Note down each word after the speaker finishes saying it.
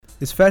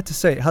It's fair to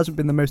say it hasn't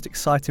been the most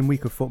exciting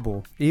week of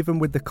football, even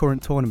with the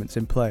current tournaments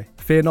in play.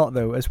 Fear not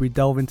though, as we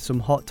delve into some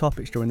hot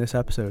topics during this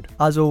episode.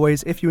 As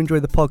always, if you enjoy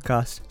the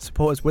podcast,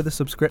 support us with a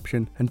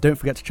subscription and don't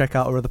forget to check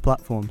out our other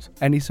platforms.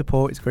 Any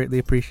support is greatly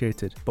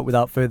appreciated. But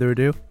without further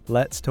ado,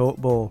 let's talk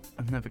ball.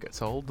 It never gets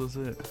old, does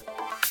it?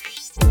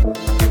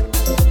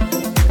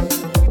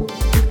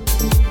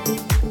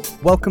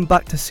 Welcome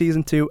back to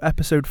Season 2,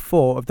 Episode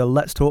 4 of the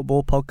Let's Talk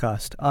Ball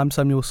podcast. I'm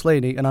Samuel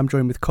Slaney and I'm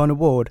joined with Connor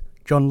Ward,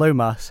 John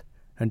Lomas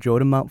and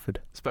Jordan Mountford.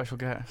 Special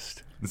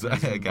guest.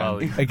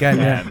 Again,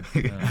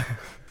 yeah.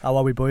 How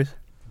are we, boys?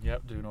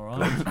 Yep, doing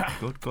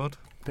alright. Good.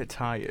 Bit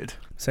tired.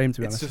 Same,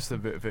 to be It's honest. just a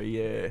bit of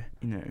a,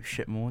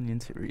 shit morning,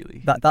 isn't it,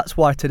 really? That's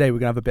why today we're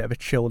going to have a bit of a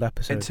chilled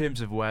episode. In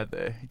terms of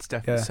weather, it's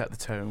definitely set the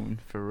tone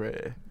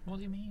for... What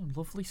do you mean?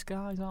 Lovely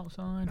skies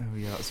outside. Oh,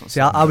 yeah, that's not...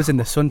 See, I was in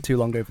the sun too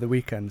long over the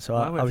weekend, so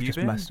Where I was have you just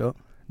been? messed up.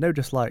 No,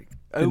 just like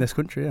in this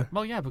country, yeah.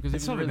 Well, yeah, because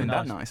It's it's not really been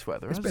nice. that nice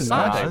weather. It's has been it?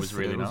 Saturday nice. was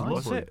really nice.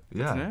 Was it?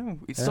 Yeah. I don't know.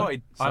 It Yeah.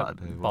 started...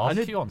 Saturday.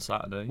 Barbecue on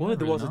Saturday. Well, yeah,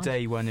 there really was a nice.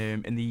 day when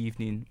in the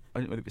evening, I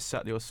don't know whether it was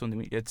Saturday or Sunday,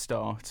 when it did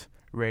start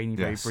raining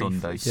very briefly.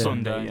 Sunday. Yeah.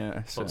 Sunday,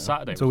 yeah. So. But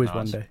Saturday It's was always nice.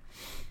 one day.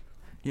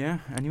 Yeah,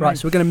 anyway. Right,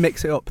 so we're going to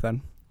mix it up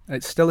then.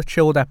 It's still a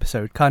chilled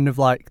episode, kind of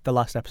like the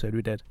last episode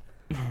we did.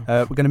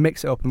 We're going to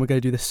mix it up and we're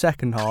going to do the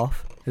second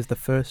half as the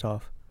first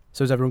half.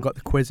 So has everyone got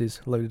the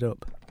quizzes loaded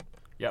up?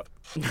 Yep.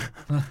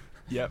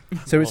 Yep.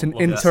 So it's an Love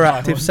that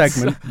interactive silence.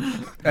 segment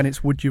and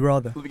it's Would You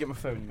Rather? Let me get my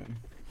phone then.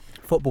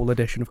 Football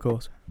edition, of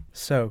course.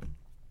 So,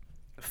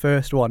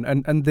 first one.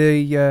 And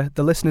the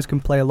listeners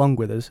can play along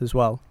with us as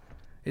well.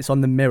 It's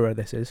on the Mirror,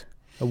 this is.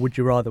 A Would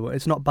You Rather one.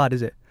 It's not bad,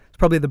 is it? It's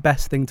probably the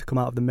best thing to come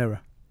out of the Mirror.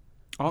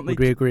 Aren't they Would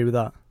we agree with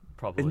that?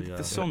 Probably, in yeah.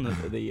 the sun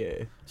of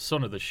the...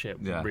 Son of the ship,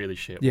 Yeah. really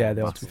shit. Yeah,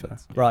 they are, to be fair.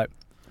 Right,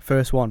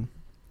 first one.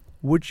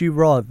 Would you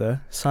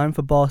rather sign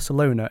for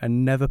Barcelona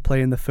and never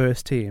play in the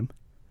first team,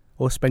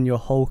 or spend your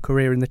whole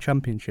career in the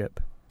Championship,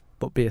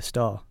 but be a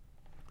star?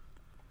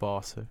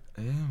 Barca.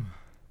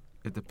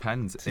 It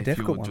depends It's a if you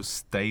difficult were one. just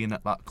staying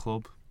at that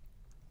club,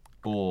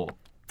 or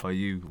are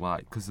you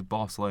like, because at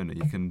Barcelona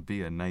you can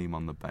be a name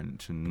on the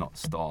bench and not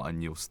start,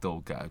 and you'll still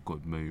get a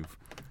good move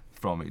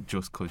from it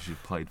just because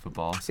you've played for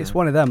Barca. It's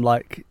one of them,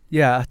 like,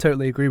 yeah, I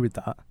totally agree with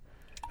that.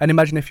 And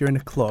imagine if you're in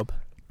a club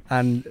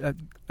and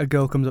a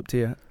girl comes up to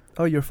you,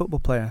 oh, you're a football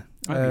player.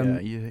 Yeah,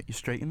 you're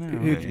straight in there.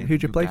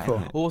 Who'd you play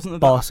for? Or wasn't it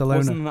Barcelona.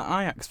 Wasn't the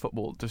Ajax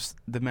football just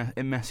it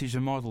messaged a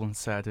model and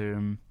said,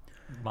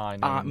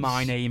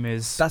 my name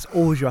is... That's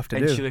all you have to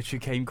and she do. literally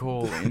came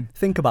calling.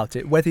 Think about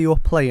it. Whether you're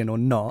playing or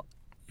not,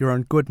 you're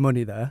on good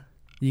money there.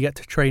 You get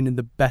to train in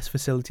the best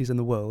facilities in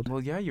the world.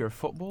 Well, yeah, you're a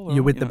footballer.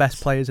 You're with aren't the you?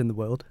 best players in the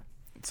world.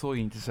 That's all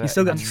you need to say. You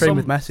still get to train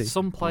with Messi.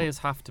 Some players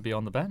have to be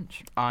on the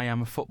bench. I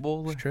am a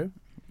footballer. It's true.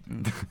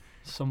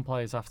 Some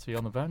players have to be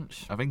on the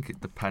bench. I think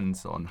it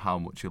depends on how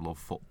much you love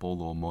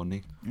football or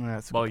money. Yeah,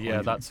 that's a Well, good yeah,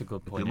 point. that's a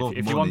good point. love If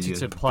you money, wanted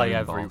to you'd play go in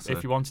every, Barca.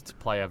 if you wanted to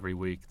play every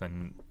week,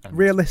 then and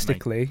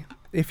Realistically,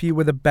 if you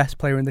were the best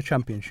player in the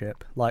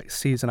Championship, like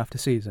season after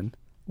season,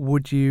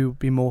 would you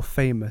be more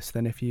famous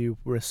than if you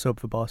were a sub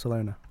for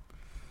Barcelona?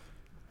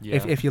 yeah,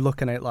 If you're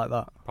looking at it like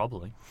that.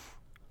 probably.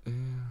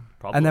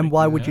 And then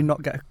why would yeah. you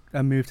not get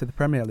a move to the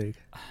Premier League?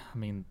 I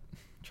mean,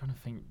 trying to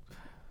think.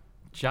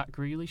 Jack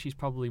Grealish, he's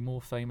probably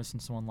more famous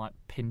than someone like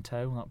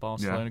Pinto, that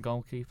Barcelona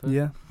goalkeeper.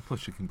 Yeah.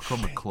 Plus you can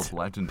become a club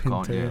legend, Pinto,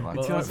 can't you? yeah. Like,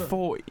 Is he like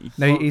 40?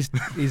 No,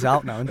 he's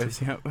out now, isn't Is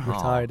he? he?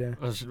 Retired,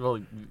 yeah. Well,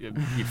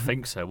 you'd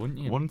think so, wouldn't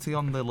you? wasn't he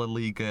on the La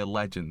Liga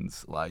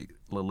Legends? Like,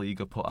 La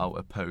Liga put out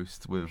a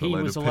post with He a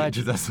load was of a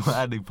pictures. legend. That's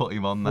why they put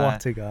him on there.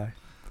 What a guy.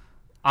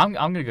 I'm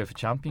going to go for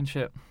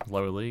Championship,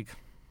 lower league.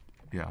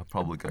 Yeah, I'd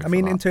probably go I for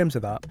mean, that. in terms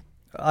of that,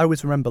 I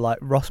always remember like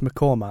Ross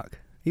McCormack.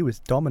 He was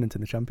dominant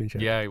in the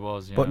Championship. Yeah, he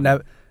was. Yeah. But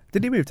no,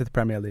 did he move to the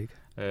Premier League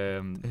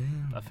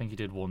I think he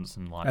did once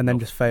and and then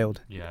just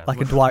failed? yeah, Like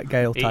a Dwight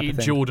Gale type of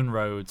thing. Jordan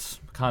Rhodes,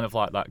 kind of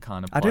like that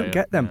kind of I player. don't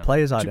get them yeah.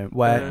 players, I don't,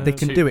 where they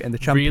can do it in the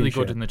Championship. Really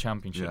good in the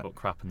Championship, Yeah. but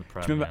crap in the Do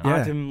Premier. you remember yeah.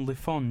 Adam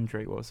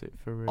Lefondre, was it?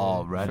 For Reading,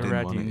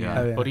 for wasn't it? yeah.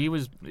 Oh, yeah.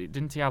 But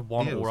didn't he have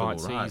one Yeah, it was alright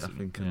alright, season? I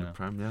think, in yeah. the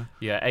Prem, yeah.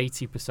 Yeah,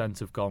 80%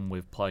 have gone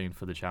with playing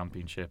for the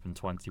Championship and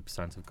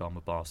 20% have gone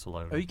with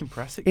Barcelona. Oh, you can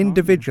press it, can't you?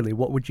 Individually,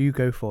 what would you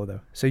go for,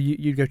 though? So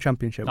you'd go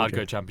Championship, would I'd you?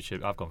 go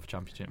Championship. I've gone for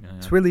Championship. Yeah,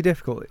 It's really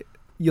difficult.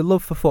 Your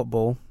love for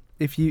football,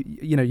 if you're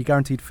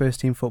guaranteed first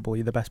team football,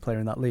 you're the best player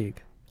in that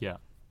league. Yeah.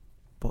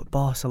 But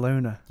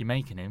Barcelona. You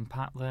make an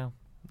impact though.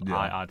 Yeah.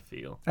 I'd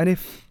feel. And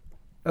if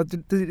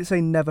did it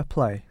say never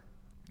play?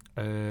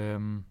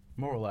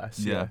 More or less.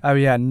 Yeah. Oh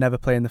yeah, never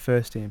play in the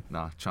first team.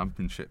 Nah,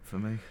 Championship for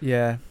me.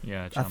 Yeah,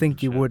 Yeah, I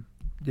think you Championship. would.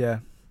 Yeah,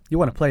 you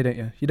want to play, don't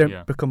you? You don't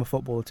Yeah. become a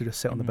footballer to just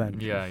sit on the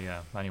bench.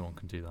 Yeah, anyone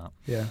can do that.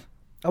 Yeah.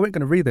 I wasn't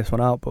going to read this one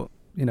out, but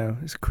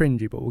it's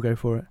cringy, but we'll go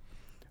for it.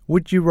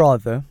 Would you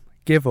rather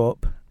give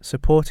up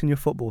supporting your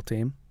football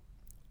team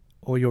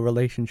or your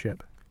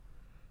relationship?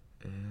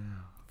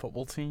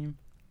 Football team?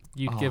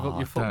 You'd give up I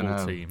your don't football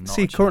know. team. Not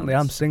See, a currently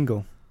I'm chance.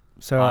 single,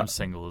 so I'm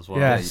single as well.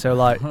 yeah. So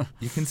like,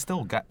 You can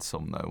still get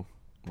some though.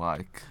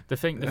 Like the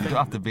thing you don't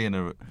have to be in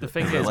a. The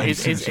thing is,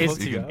 relationships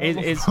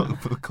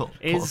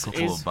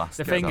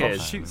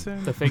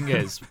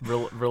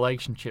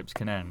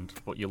can end,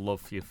 but your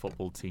love for your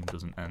football team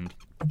doesn't end.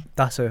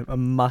 That's a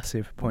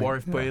massive point. What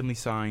if Burnley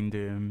signed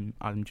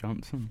Adam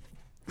Johnson?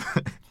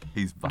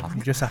 He's bad.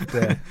 You just have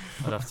to.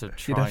 I'd have to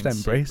try. You'd have to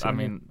embrace it. I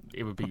mean,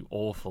 it would be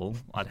awful.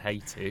 I'd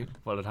hate it,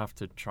 but I'd have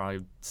to try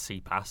and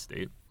see past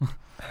it.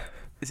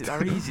 Is it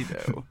that easy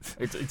though?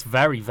 It's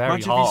very, very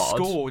Imagine hard. If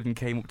he scored and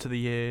came up to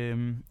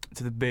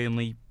the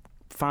Burnley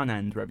fan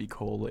end, whatever you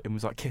call it, and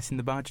was like kissing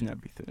the badge and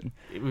everything.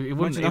 It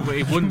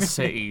wouldn't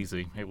sit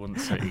easy. It wouldn't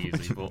sit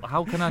easy. But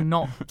how can I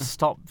not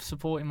stop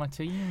supporting my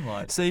team?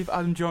 Like, say if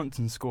Adam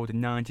Johnson scored a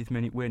 90th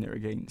minute winner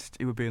against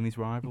who were Burnley's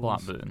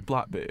rivals,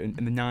 Blackburn,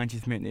 in the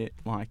 90th minute,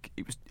 like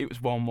it was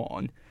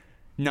 1-1.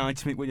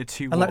 90-minute winner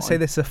 2-1. And let's say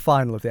this is a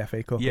final of the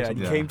FA Cup. Yeah, and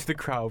he came to the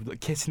crowd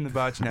like kissing the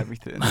badge and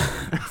everything.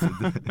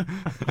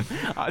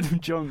 Adam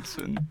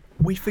Johnson.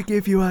 We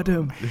forgive you,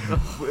 Adam.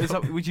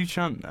 Would you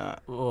chant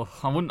that? Oh,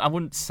 I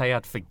wouldn't say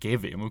I'd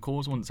forgive him. Of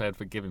course, I wouldn't say I'd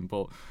forgive him,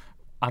 but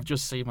I've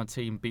just seen my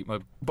team beat my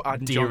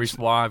dearest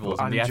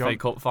rivals in the FA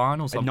Cup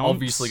final, so I'm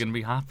obviously going to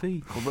be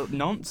happy. Well,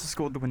 Nantes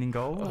scored the winning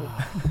goal.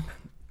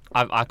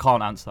 I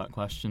can't answer that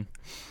question.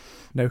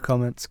 No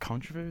comments. It's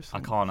controversial.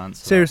 I can't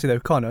answer. Seriously though,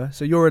 Connor,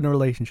 so you're in a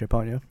relationship,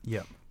 aren't you?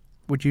 Yeah.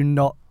 Would you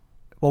not?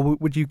 Well,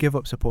 would you give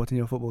up supporting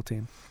your football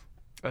team?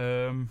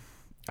 I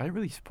don't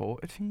really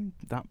support a team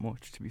that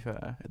much, to be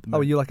fair. At the moment. Oh,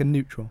 are you like a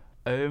neutral?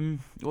 Well,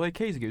 I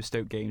occasionally go to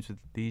Stoke games with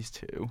these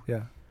two.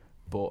 Yeah.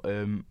 But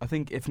I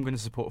think if I'm going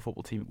to support a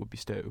football team, it would be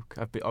Stoke.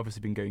 I've obviously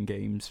been going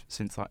games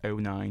since like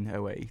 09,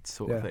 08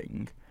 sort of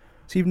thing.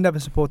 So you've never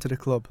supported a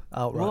club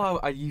outright?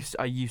 Well, I used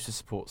to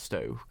support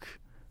Stoke.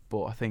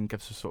 But I think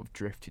I've just sort of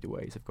drifted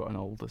away as I've gotten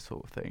older,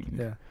 sort of thing.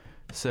 Yeah.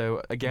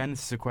 So again,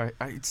 this is a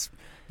question.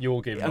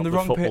 You're giving up the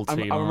football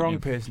team. I'm the wrong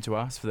person to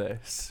ask for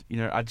this. You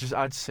know,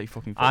 I'd say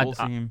fucking football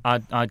team.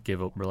 I'd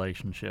give up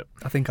relationship.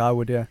 I think I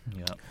would. Yeah.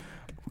 Yeah.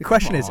 The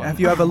question is,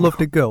 have you ever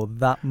loved a girl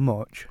that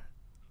much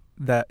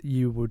that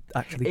you would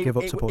actually give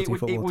up supporting a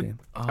football team?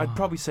 I'd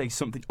probably say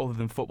something other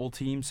than football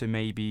team. So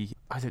maybe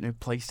I don't know,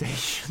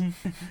 PlayStation.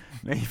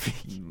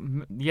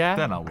 Maybe. Yeah.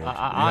 Then I would.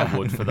 I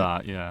would for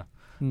that. Yeah.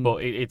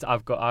 But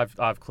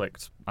I've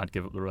clicked. I'd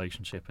give up the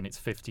relationship, and it's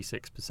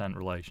 56%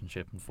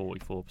 relationship and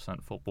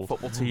 44% football.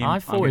 Football team. I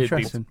thought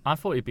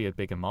it'd be a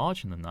bigger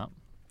margin than that.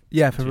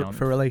 Yeah,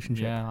 for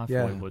relationship. Yeah, I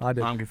thought it would. I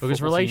did.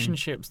 Because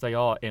relationships, they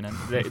are in.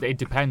 It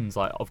depends.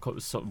 Like, of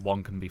course,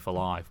 one can be for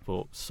life,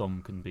 but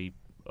some can be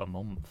a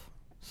month.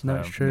 So, no,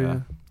 it's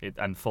true. Yeah.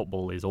 And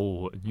football is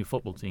your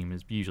football team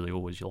is usually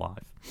always your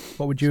life.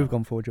 What would you have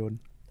gone for, Jordan?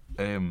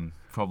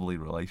 Probably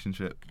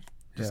relationship.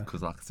 Just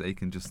because, like I say, you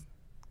can just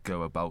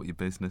go about your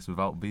business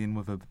without being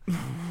with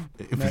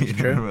in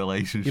a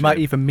relationship. You might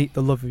even meet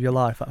the love of your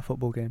life at a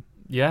football game.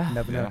 Yeah, you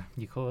never know.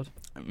 You could.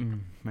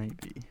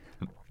 Maybe.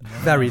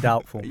 Very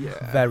doubtful.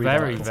 Yeah. Very,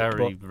 very,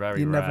 doubtful,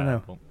 very. You rare, never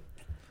know. But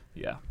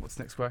yeah. What's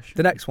the next question?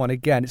 The next one,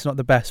 again, it's not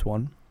the best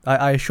one.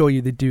 I assure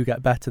you, they do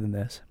get better than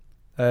this.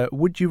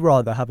 Would you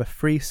rather have a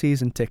free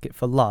season ticket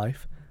for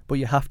life, but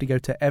you have to go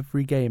to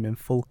every game in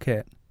full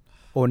kit,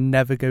 or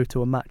never go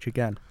to a match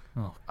again?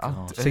 Oh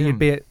God! So you'd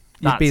be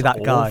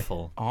that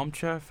awful. Guy.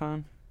 Armchair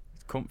fan.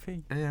 It's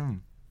comfy. It's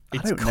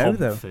I don't comfy. know,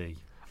 though.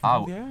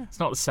 Yeah. It's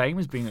not the same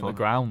as being at the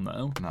ground,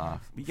 though. Nah.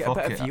 You get a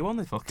better view on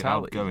the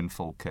tally. I'd go in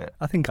full kit.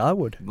 I think I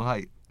would.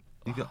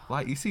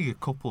 You see a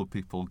couple of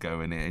people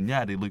going in,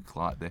 and they look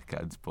like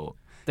dickheads, but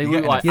they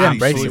look like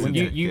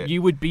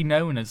you would be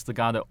known as the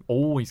guy that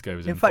always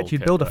goes in. In fact, full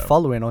you'd kit, build a though.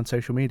 following on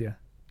social media.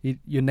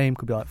 Your name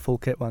could be like Full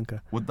Kit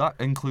Wanker. Would that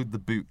include the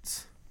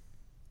boots?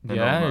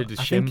 Yeah, the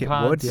shin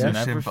pads and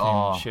everything.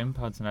 Oh. Shin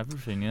pads and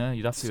everything, yeah.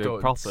 You'd have to go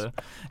proper.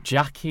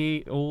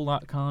 Jacket, all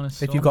that kind of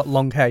stuff. If you've got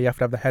long hair, you have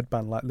to have the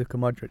headband like Luka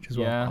Modric as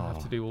well. Yeah,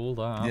 have to do all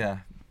that. Yeah,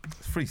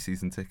 it's a free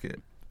season ticket.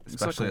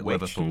 Especially at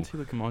Liverpool. It's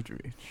like a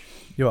Modric.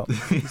 You what?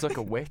 He's like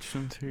a witch,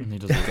 isn't he? And he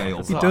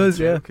does,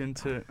 yeah.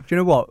 Do you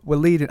know what?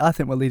 I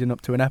think we're leading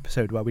up to an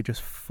episode where we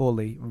just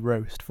fully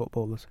roast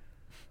footballers.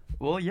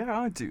 Well, yeah,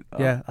 I do.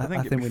 Yeah, I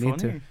think we need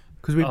to.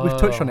 Because we've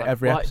touched on it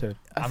every episode.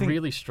 I'm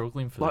really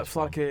struggling for this.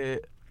 Like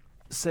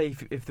say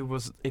if there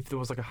was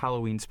like a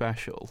Halloween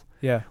special,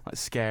 like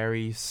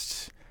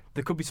scariest.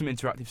 There could be some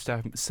interactive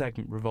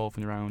segment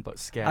revolving around like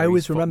scary. I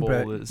always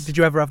remember. Did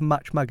you ever have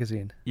Match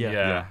Magazine?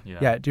 Yeah.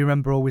 Do you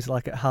remember always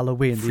like at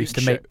Halloween they used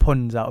to make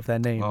puns out of their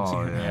names?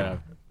 Oh yeah.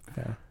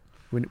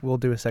 We'll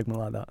do a segment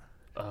like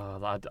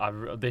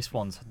that. This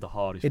one's the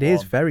hardest. It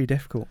is very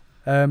difficult.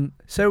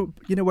 So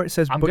you know where it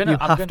says, but you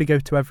have to go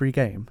to every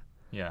game.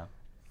 Yeah.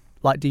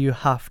 Like, do you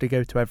have to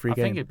go to every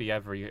game? I think it'd be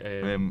every.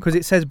 Because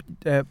it says,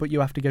 but you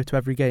have to go to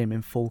every game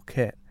in full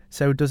kit.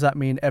 So does that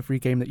mean every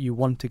game that you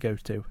want to go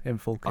to in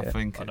full kit? I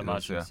think I'd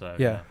imagine so.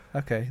 Yeah.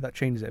 Okay, that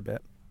changes it a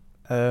bit.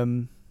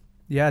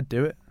 Yeah, I'd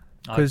do it.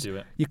 I'd do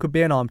it. You could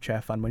be an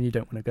armchair fan when you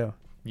don't want to go.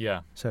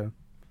 Yeah. So,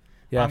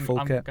 yeah, full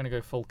kit. I'm going to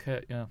go full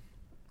kit, yeah.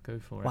 Go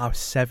for it. Wow,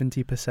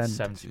 70%.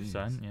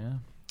 70%, yeah.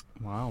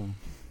 Wow.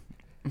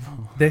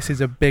 This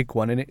is a big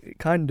one, and it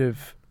kind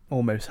of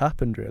almost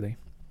happened, really.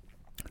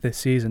 this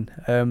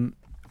season.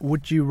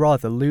 Would you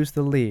rather lose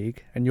the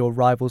league and your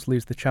rivals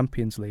lose the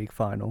Champions League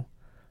final,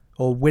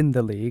 or win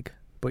the league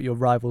but your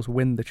rivals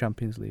win the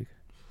Champions League?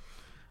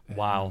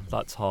 Wow,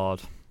 that's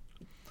hard.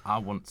 I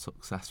want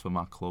success for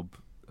my club,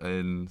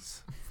 and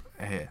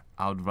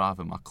I would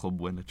rather my club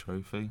win a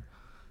trophy,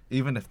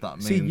 even if that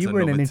means. See, you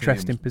were in an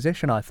interesting team.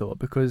 position, I thought,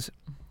 because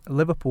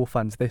Liverpool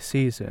fans this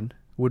season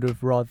would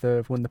have rather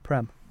have won the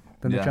Prem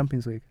than the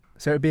Champions League.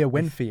 So it would be a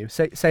win for you.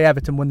 Say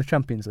Everton won the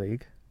Champions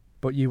League,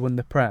 but you won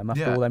the Prem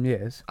after all them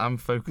years. I'm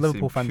focusing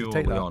Liverpool fans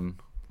purely on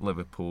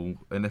Liverpool,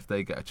 and if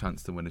they get a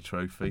chance to win a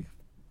trophy,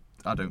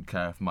 I don't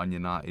care if Man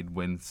United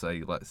win,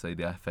 let's say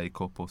the FA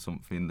Cup or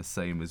something, the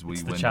same as we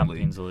win the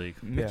Champions League.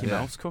 Mickey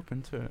Mouse Cup,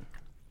 isn't it?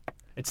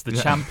 It's the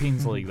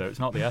Champions League, though. It's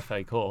not the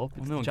FA Cup.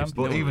 Well, no,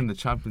 but even the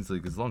Champions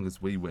League, as long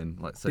as we win,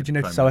 let's say. Did you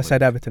notice how I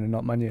said Everton and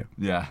not Man U?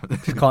 Yeah.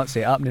 Just can't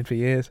see it happening for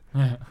years.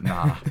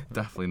 Nah,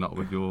 definitely not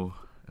with your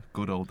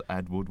good old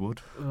Ed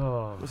Woodward.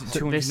 Oh, was it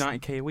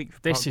 290k a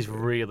week? This is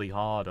really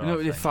hard. No,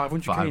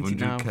 500k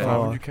now.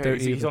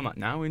 500k. He's on that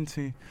now, isn't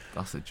he?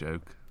 That's a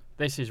joke.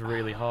 This is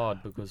really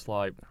hard because,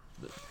 like,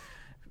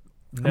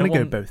 I'm going to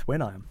go both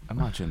win. I am.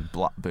 Imagine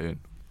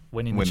Blackburn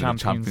winning the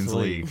Champions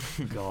League.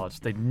 God,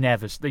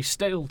 they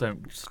still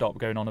don't stop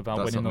going on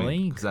about winning the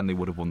league. Because then they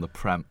would have won the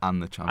Prem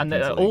and the Champions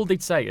League. And all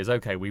they'd say is,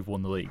 "Okay, we've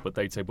won the league," but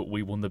they'd say, "But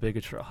we won the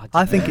bigger trophy."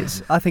 I think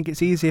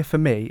it's easier for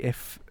me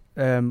if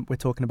we're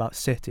talking about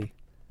City.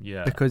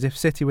 Yeah. Because if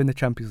City win the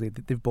Champions League,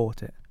 they've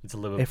bought it. It's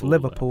Liverpool. If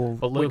Liverpool,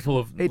 but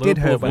Liverpool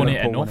have won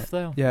it enough,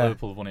 though. Yeah.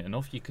 Liverpool have won it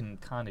enough. You can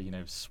kind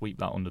of sweep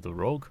that under the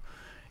rug.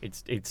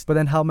 It's. But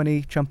then, how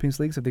many Champions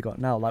Leagues have they got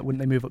now? Like,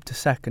 wouldn't they move up to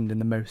second in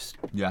the most?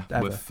 Yeah,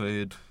 ever? we're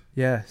third.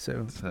 Yeah,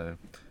 so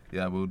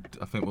yeah,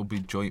 I think we'll be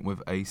joint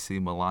with AC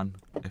Milan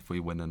if we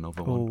win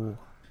another one.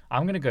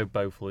 I'm gonna go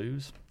both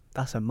lose.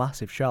 That's a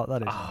massive shout,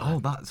 that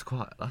is.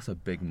 That's a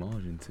big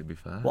margin, to be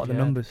fair. What are the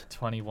numbers?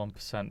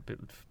 21%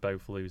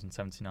 both lose and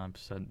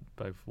 79%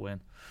 both win.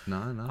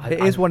 No.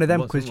 It is one of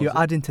them because you're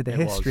adding to the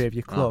history of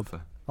your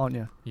club, aren't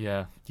you?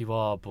 Yeah, you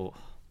are, but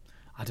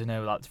I don't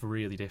know. That's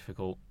really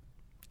difficult.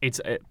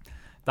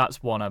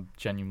 That's one I'm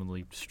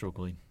genuinely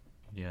struggling.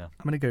 Yeah,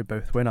 I'm gonna go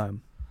both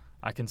win.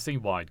 I can see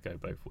why I'd go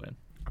both win.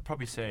 I'd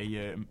probably say.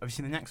 Have you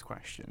seen the next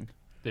question?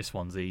 This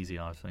one's easy,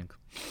 I think.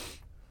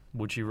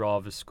 Would you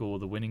rather score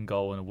the winning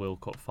goal in a World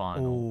Cup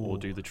final or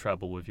do the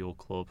treble with your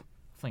club?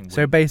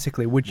 So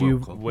basically, would you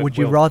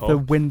rather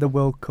win the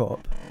World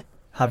Cup,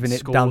 having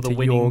it down to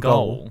your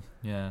goal?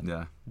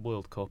 Yeah.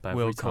 World Cup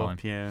every time.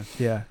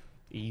 Yeah.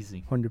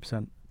 Easy.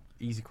 100%.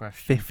 Easy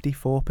question.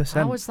 54%.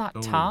 How is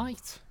that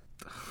tight?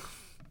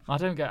 I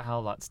don't get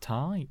how that's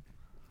tight.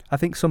 I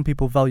think some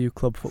people value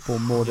club football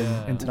more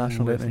than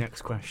international, don't they?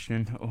 Next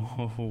question.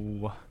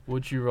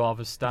 Would you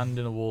rather stand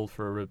in a wall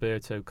for a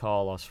Roberto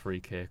Carlos free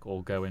kick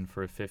or go in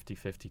for a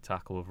 50-50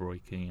 tackle with Roy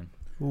Keane?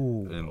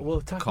 Well,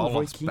 tackle with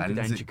Roy Keane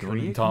bends it,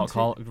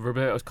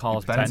 Roberto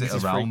Carlos bends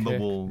it around the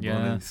wall.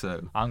 Yeah,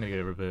 so I'm going to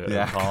go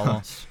Roberto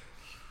Carlos.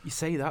 You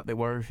say that, they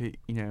were if it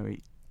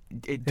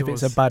if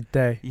it's a bad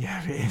day.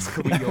 Yeah, it is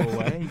coming your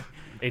way.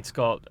 It's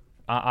got.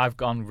 I've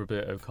gone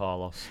Roberto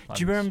Carlos.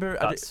 Do you remember?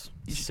 That's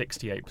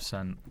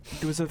 68%.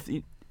 There was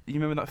you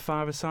remember that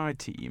five-a-side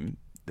team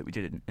that we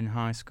did in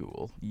high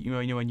school? You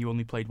know when you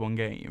only played one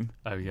game.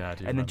 Oh yeah, I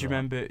do. And then do you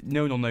remember?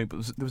 No,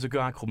 but there was a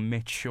guy called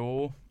Mitch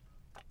Shaw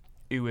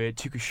who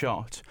took a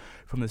shot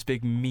from this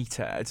big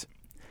meathead,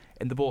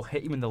 and the ball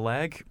hit him in the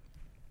leg.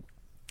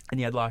 And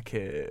he had like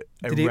a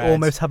Did he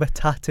almost have a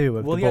tattoo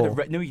of the ball?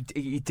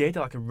 He did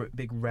like a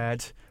big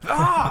red.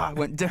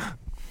 Went down.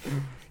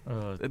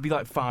 It'd be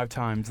like 5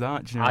 times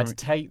that. Do you know I'd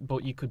take,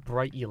 but you could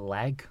break your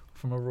leg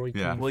from a Roy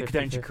Keane. Well, it could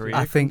end your career.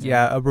 I think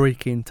a Roy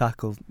Keane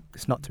tackle,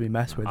 it's not to be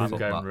messed with. I'm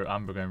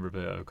going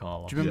Roberto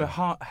Carlos. Do you remember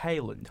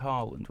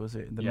Haaland? Was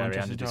it? He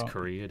ended his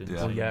career, didn't he?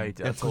 Well, yeah,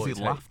 because he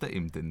laughed at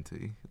him, didn't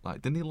he?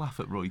 Like, didn't he laugh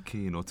at Roy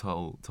Keane or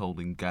told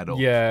him get up?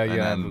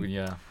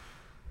 Yeah.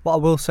 What I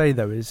will say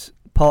though is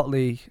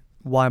partly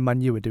why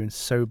Man U are doing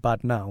so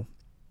bad now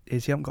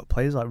is you haven't got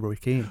players like Roy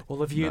Keane.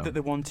 Well, I've heard that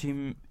the one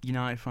team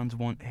United fans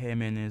want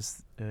him in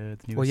as the new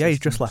assistant. Well, yeah, he's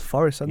just left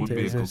Forest, hasn't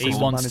he? He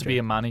wants to be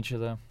a manager,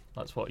 though.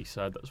 That's what he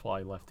said. That's why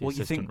he left the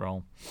assistant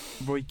role.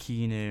 Roy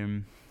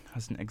Keane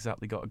hasn't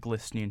exactly got a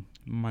glistening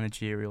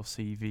managerial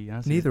CV,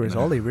 has he? Neither is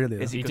Ollie,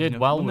 really. He did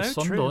well with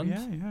Sunderland.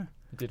 Yeah.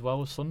 He did well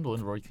with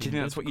Sunderland, Roy Keane. Do you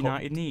think that's what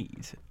United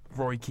need?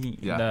 Roy Keane?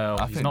 Yeah, no,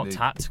 he's not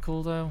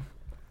tactical, though.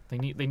 They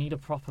need a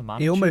proper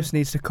manager. He almost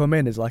needs to come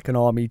in as like an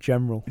army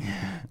general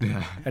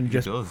and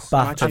just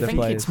batter the players.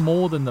 I think it's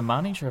more than the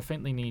manager. I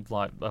think they need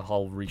like a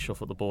whole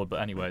reshuffle at the board.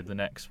 But anyway, the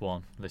next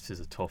one. This is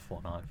a tough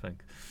one, I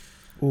think.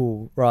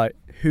 Ooh, right.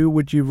 Who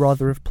would you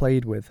rather have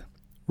played with?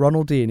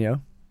 Ronaldinho,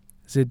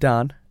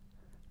 Zidane,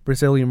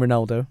 Brazilian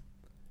Ronaldo,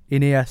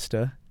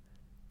 Iniesta,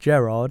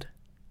 Gerrard,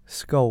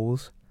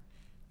 Scholes,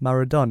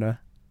 Maradona,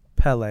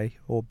 Pele,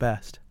 or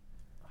Best?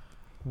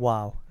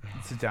 Wow.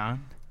 Zidane.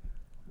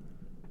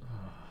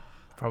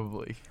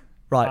 Probably.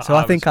 Right, so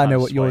I think I know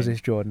what yours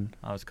is, Jordan.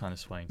 I was kind of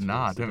swaying.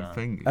 Nah, I don't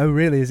think. Oh,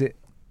 really? Is it?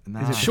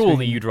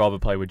 Surely you'd rather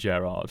play with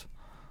Gerrard.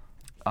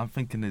 I'm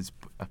thinking as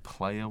a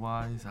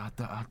player-wise,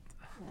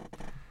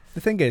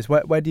 The thing is,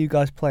 where do you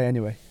guys play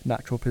anyway?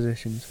 Natural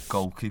positions.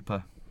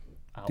 goalkeeper.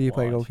 Do you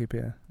play Out wide, goalkeeper?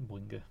 Yeah.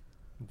 winger,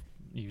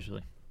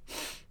 usually.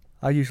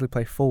 I usually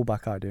play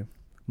fullback. I do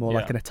more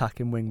like Yeah. an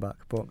attacking wing back.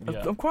 But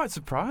Yeah. I'm quite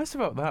surprised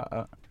about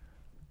that.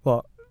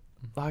 what?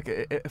 Like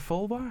a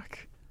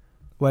fullback,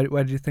 Where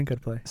do you think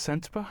I'd play?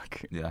 centre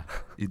back. Yeah,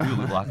 you do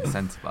look like a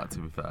centre-back, to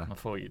be fair.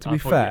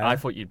 I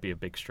thought you'd be a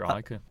big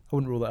striker. I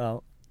wouldn't rule it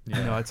out.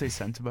 Yeah. No, I'd say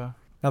centre back.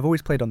 I've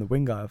always played on the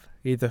wing. I've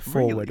either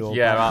forward or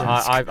Yeah,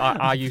 back.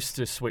 I used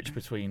to switch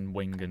between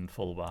wing and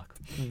fullback.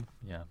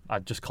 Yeah, I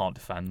just can't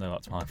defend though.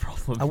 That's my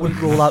problem. I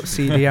wouldn't rule out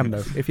CDM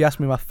though. If you ask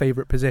me my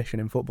favourite position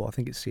in football, I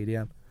think it's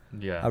CDM.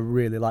 Yeah, I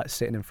really like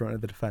sitting in front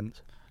of the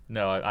defence.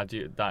 no, I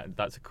do that.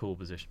 That's a cool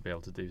position to be able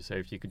to do. So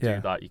if you could Yeah.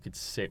 do that, you could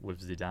sit with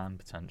Zidane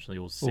potentially,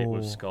 or sit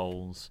with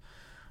Scholes.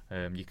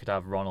 You could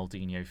have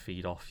Ronaldinho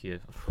feed off you.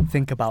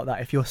 Think about that.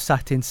 If you're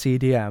sat in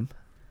CDM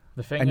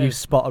The thing and is, you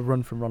spot a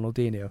run from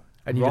Ronaldinho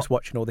and you're Ro- just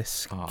watching all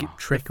this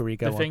trickery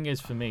go the on. thing is,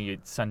 for me,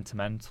 it's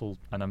sentimental,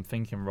 and I'm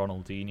thinking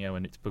Ronaldinho,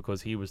 and it's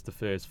because he was the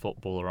first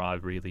footballer I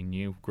really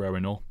knew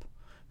growing up,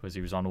 because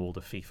he was on all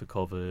the FIFA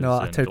covers. No,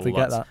 I and totally all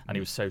get that. And he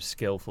was so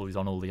skillful. He was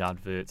on all the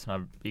adverts.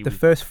 And The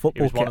first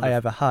football was one kit of I the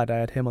ever had, I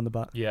had him on the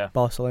back. yeah,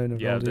 Barcelona.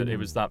 yeah, Ronaldinho. it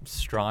was that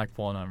stripe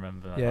one. I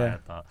remember. Yeah. I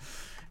had that.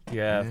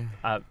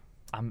 Yeah,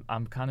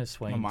 I'm kind of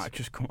swaying. My mic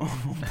just come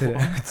on. Did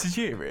it? Did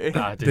you hear it?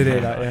 I Did hear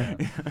it, that,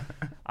 yeah.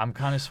 I'm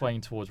kind of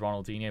swaying towards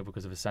Ronaldinho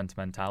because of a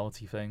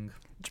sentimentality thing.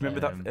 Do you remember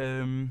that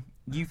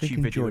YouTube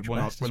thinking video with George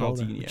Best as well,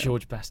 then. Ronaldinho?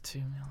 George Best too.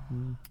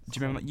 Mm. Do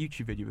you remember that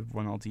YouTube video with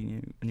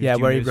Ronaldinho? And he was Yeah,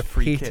 doing where he those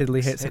free repeatedly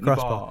kicks, hits the hitting the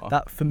crossbar. bar?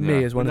 That for me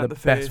Yeah. is one of Wasn't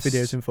the that best the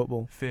videos in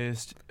football.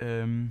 First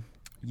YouTube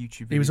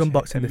video. He was to hit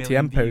unboxing 1 the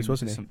million TM pose, views or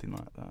wasn't he? Something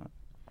like that.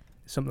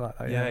 Something like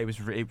that. Yeah, Yeah. it was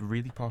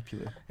really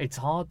popular. It's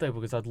hard though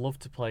because I'd love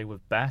to play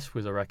with Best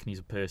because I reckon he's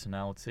a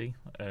personality.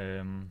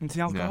 Is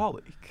he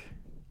alcoholic?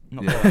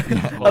 Not Yeah. really.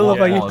 Yeah. I love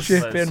how you was.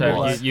 chip in.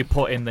 So with you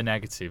put in the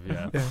negative,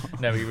 yeah. Yeah.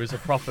 No, he was a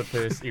proper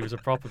he was a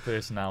proper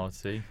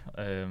personality.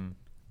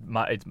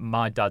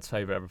 My dad's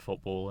favourite ever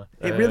footballer.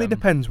 It really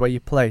depends where you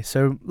play.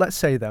 So let's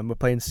say then we're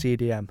playing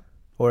CDM,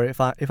 or if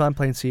I'm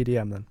playing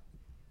CDM, then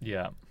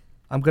Yeah,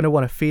 I'm gonna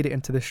want to feed it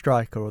into the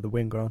striker or the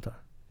winger, aren't I?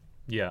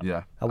 yeah.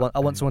 Yeah. I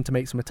want someone to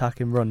make some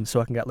attacking runs so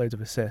I can get loads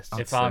of assists.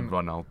 I'd If say I'm-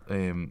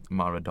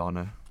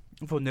 Maradona.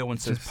 I thought no one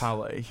says Just-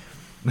 Pele.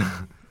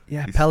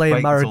 Yeah, He Pele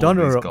and faked all of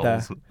Maradona his are up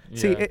there. goals.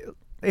 See, Yeah.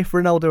 if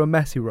Ronaldo and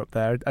Messi were up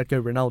there, I'd go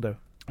Ronaldo.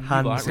 You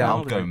Hands like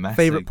down. I'd go Messi.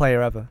 Favorite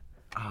player ever.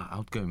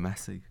 I'd go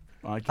Messi.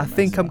 I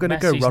think I'm gonna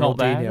go Messi's not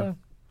there, Ronaldinho. though.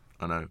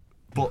 I know.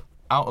 But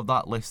out of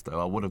that list,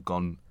 though, I would have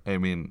gone. I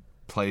mean,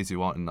 players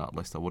who aren't in that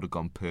list, I would have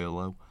gone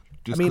Pirlo.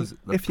 Just I mean, 'cause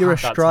the if you're a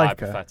That's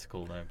striker,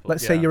 hypothetical, though. But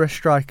let's yeah. say you're a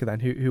striker,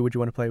 then who would you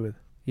want to play with?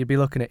 You'd be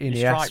looking at Your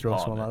Iniesta strike or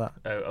someone like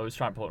that. partner. Oh, a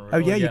strike partner. Oh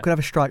yeah, you could have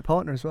a strike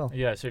partner as well.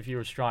 Yeah, so if you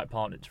were a strike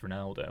partner, it's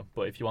Ronaldo.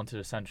 But if you wanted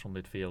a central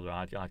midfielder,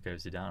 I'd go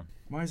Zidane.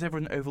 Why is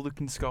everyone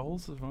overlooking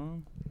Scholes as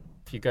well?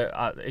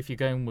 If you're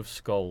going with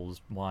Scholes,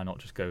 why not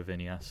just go with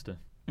Iniesta?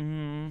 Do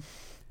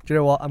you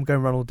know what? I'm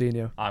going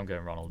Ronaldinho. I'm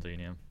going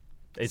Ronaldinho.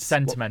 It's What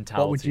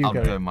sentimentality. would you I'd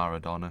go? go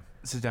Maradona.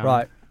 Zidane.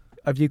 Right.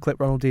 Have you clicked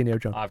Ronaldinho,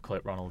 John? I've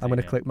clicked Ronaldinho. I'm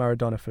going to click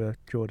Maradona for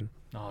Jordan.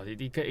 Oh,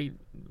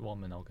 1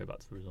 minute. I'll go back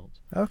to the results.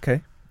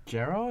 Okay.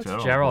 Gerard?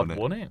 Gerard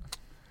won it.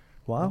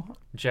 Wow.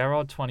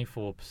 Gerard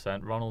 24%.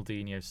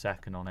 Ronaldinho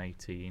second on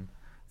 18.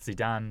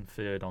 Zidane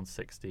third on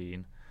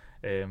 16.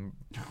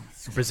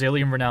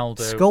 Brazilian Ronaldo.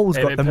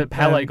 Scholes got them,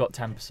 Pele got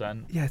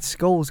 10%. Yeah,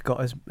 Scholes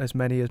got as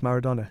many as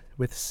Maradona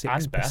with 6%.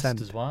 And Best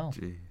as well.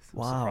 Jeez. I'm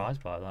Wow.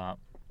 surprised by that.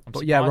 I'm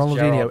But yeah, surprised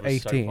Ronaldinho, Gerrard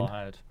was so 18. far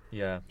ahead.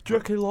 Yeah. Do you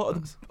reckon a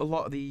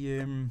lot of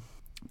the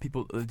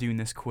people that are doing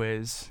this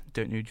quiz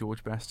don't know who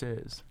George Best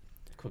is?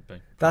 Could be.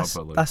 That's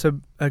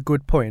Probably. a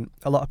good point.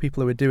 A lot of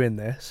people who are doing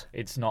this,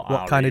 It's not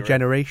what our kind of era.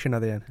 generation are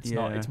they in? It's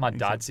not. It's my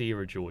exactly. dad's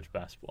era. George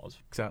Best was.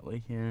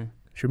 Exactly, yeah.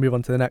 Should we move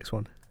on to the next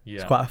one? Yeah.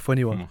 It's quite a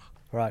funny one. Mm.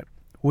 Right.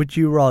 Would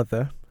you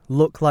rather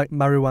look like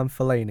Marouane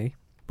Fellaini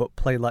but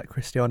play like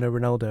Cristiano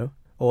Ronaldo,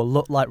 or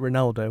look like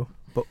Ronaldo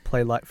but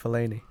play like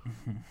Fellaini?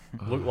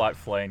 Look like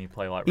Fellaini,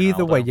 play like Ronaldo.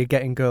 Either way, you're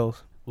getting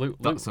girls.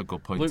 That's a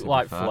good point. Look to be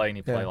like fair.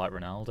 Fellaini, play Yeah. like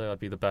Ronaldo. I'd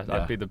be the best.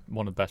 Yeah. I'd be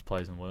one of the best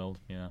players in the world.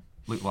 Yeah,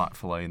 Look like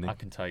Fellaini. I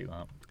can take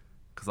that.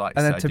 Because like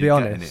And you then said, to be you're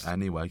getting honest- it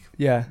anyway.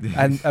 Yeah,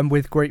 and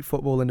with great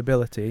football and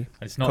ability,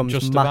 It's not comes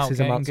just about massive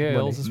getting amounts of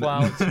girls money. as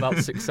well. It's about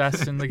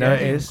success in the No,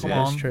 game. it is. Come Yeah,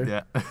 on. it's true.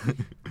 Yeah.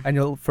 and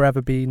you'll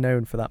forever be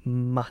known for that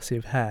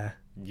massive hair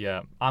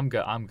Yeah, I'm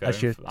going.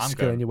 as you're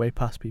skirting your way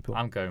past people.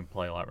 I'm going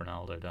play like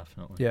Ronaldo,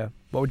 definitely. Yeah.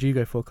 What would you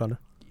go for, Connor?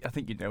 I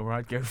think you know where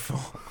I'd go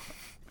for.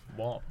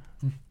 What?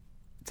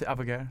 To have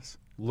a guess.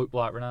 Look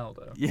like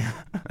Ronaldo. Yeah.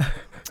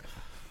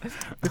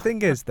 The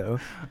thing is, though,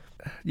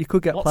 you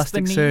could get What's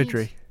plastic the need?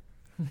 surgery.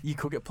 You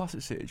could get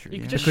plastic surgery. You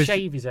yeah. could just Because-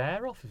 shave his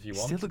hair off if you He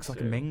want. still looks like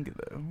a Menga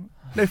though.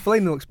 No,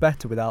 Fellaini looks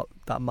better without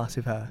that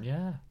massive hair.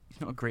 Yeah.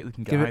 He's not a great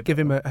looking guy. Give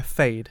him though. a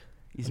fade.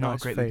 He's a not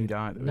nice a great looking fade.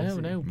 guy though. No, is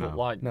he? no, but No.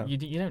 like No. you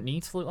don't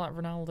need to look like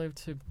Ronaldo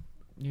to,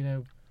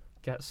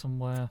 get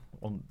somewhere.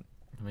 Well,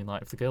 I mean,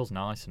 like, if the girl's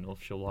nice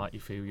enough, she'll like you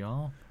for who you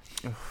are.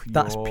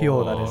 That's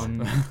pure, that is.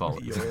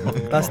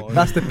 Bollocks.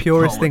 That's the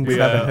purest thing we've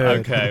ever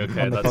heard. Okay,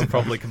 that's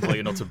probably complete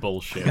and utter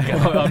bullshit.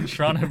 I'm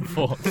trying to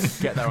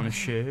get that on a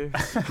shirt.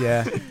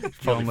 Yeah.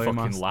 Probably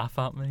fucking laugh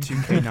at me.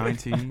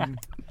 2K19.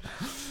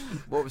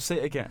 What was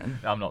it again?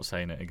 I'm not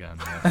saying it again.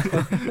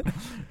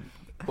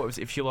 What was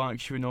it? If she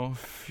likes you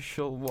enough,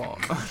 she'll what?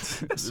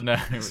 No.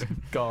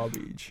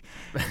 Garbage.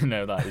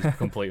 No, that is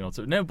completely not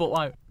true. No, but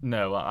like,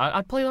 no,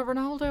 I'd play like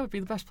Ronaldo. I'd be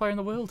the best player in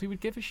the world. Who would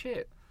give a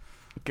shit?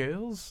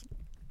 Girls?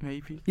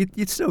 Maybe.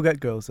 You'd still get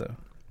girls, though.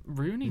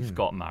 Rooney's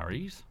got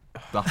married.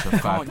 That's a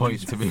fair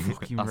point to me.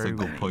 That's a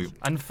good point.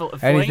 And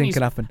anything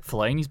can happen.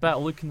 Fellaini's better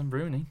looking than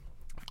Rooney.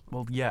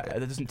 Well, yeah,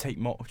 that doesn't take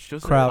much,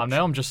 does Crouch. I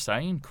know, I'm just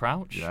saying.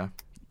 Crouch. Yeah.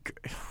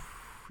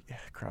 Yeah,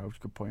 Crouch,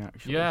 good point,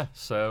 actually. Yeah,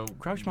 so...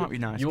 Crouch might be a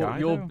nice guy,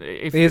 though.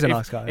 He is a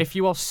nice guy. If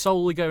you are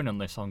solely going on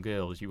this on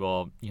girls, you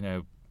are, you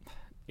know,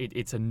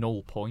 it's a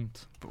null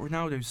point. But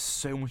Ronaldo's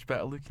so much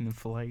better looking than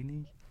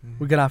Fellaini.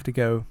 We're going to have to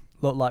go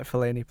look like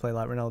Fellaini, play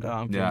like Ronaldo.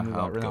 I'm Yeah, going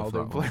I'll like go for Ronaldo,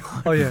 that play one.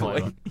 like Oh, yeah.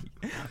 Fellaini.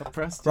 I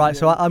pressed it. Right,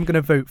 so yeah. I'm going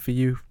to vote for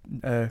you,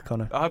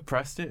 Connor. I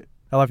pressed it.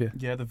 Oh, have you?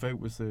 Yeah, the vote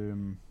was...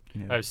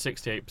 Yeah.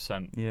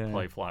 68%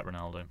 play for like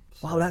Ronaldo.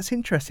 So. Wow, that's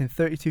interesting.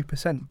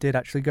 32% did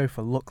actually go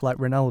for look like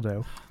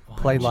Ronaldo,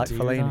 play like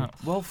Fellaini.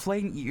 Well,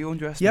 Fellaini, you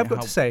underestimate. Yeah, I've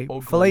got to say,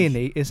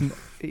 Fellaini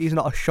he's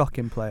not a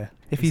shocking player.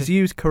 If he's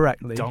used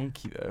correctly,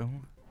 donkey though.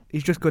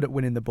 He's just good at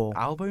winning the ball.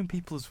 Elbowing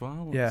people as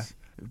well. Yeah.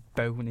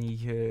 Bony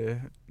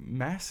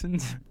mess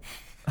and.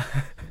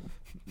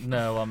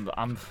 No,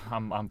 I'm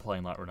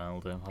playing like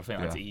Ronaldo. I think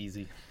that's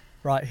easy.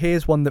 Right,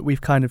 here's one that we've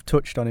kind of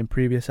touched on in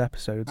previous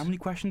episodes. How many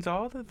questions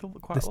are there?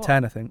 Quite There's a lot.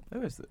 10, I think.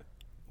 Oh, is there?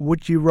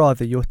 Would you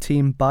rather your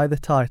team buy the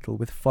title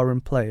with foreign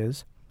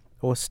players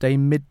or stay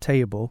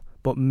mid-table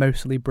but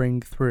mostly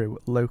bring through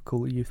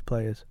local youth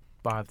players?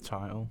 Buy the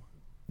title.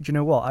 Do you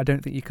know what? I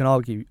don't think you can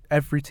argue.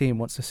 Every fan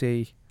wants to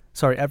see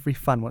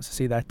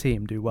their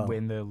team do well.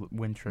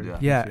 Win trophies.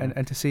 Yeah,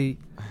 and to see...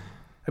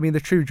 I mean,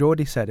 the true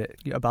Geordie said it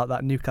about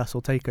that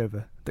Newcastle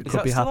takeover that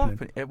could be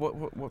happening.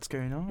 What's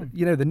going on?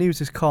 You know, the news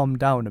has calmed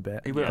down a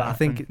bit, but I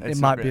think it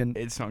might be...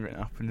 It's not going to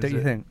happen, Don't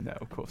you think? No,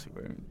 of course it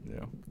won't.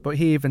 No. But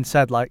he even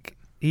said, like,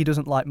 he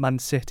doesn't like Man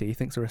City. He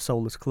thinks they're a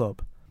soulless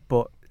club.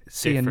 But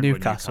seeing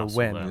Newcastle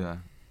win... Yeah.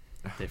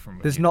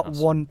 Different. There's not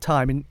one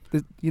time,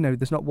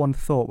 there's not one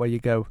thought where you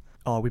go,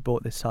 oh, we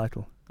bought this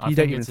title. You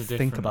don't even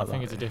think about that. I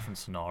think it's a different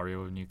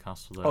scenario with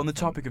Newcastle. Though. On the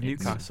topic of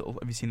Newcastle,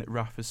 have you seen that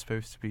Rafa's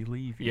supposed to be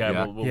leaving?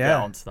 Yeah, we'll get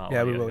onto that.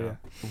 Yeah, we will.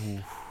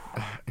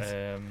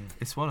 Yeah.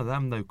 It's one of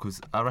them though,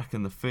 because I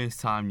reckon the first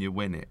time you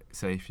win it,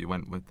 say if you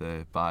went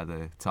by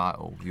the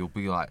title, you'll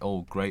be like,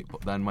 oh great,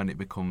 but then when it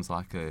becomes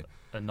like a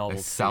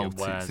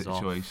Celtic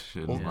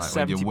situation, like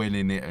when you're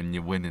winning it and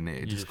you're winning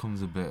it, it just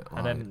comes a bit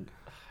like.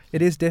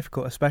 It is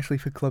difficult, especially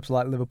for clubs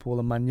like Liverpool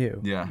and Man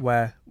U,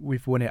 where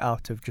we've won it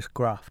out of just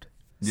graft.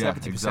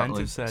 70%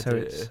 have said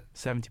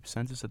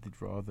 70% have said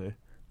they'd rather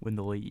win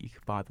the league,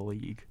 buy the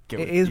league.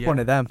 It is one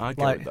of them. I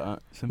get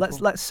that.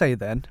 Let's say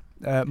then,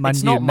 Man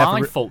it's U not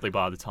my fault they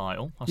buy the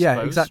title. I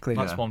suppose. Exactly.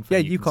 That's one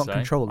thing. You can't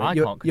control it.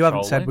 You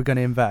haven't said we're going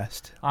to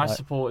invest. I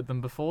supported them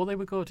before they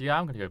were good. Yeah,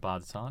 I'm going to go buy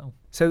the title.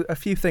 So a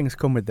few things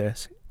come with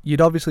this. You'd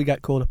obviously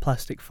get called a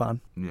plastic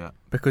fan. Yeah.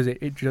 Because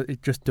it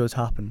just does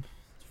happen.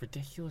 It's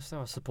ridiculous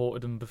though. I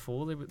supported them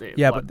before they were.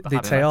 But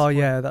they'd say, "Oh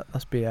yeah,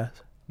 that's BS."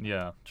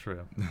 Yeah,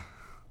 true.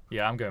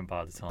 Yeah, I'm going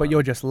by the time. But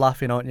you're just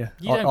laughing, aren't you?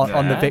 You don't care.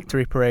 On the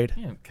victory parade.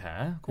 You don't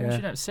care. Of course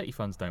you don't. City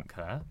fans don't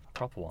care.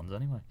 Proper ones,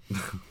 anyway.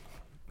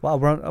 Wow,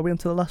 are we on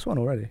to the last one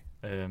already?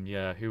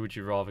 Yeah, who would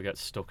you rather get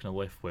stuck in a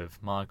lift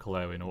with, Michael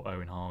Owen or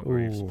Owen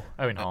Hargreaves? Ooh.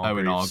 Owen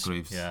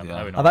Hargreaves. Yeah.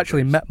 Owen I've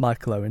actually met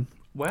Michael Owen.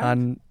 Where?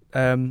 And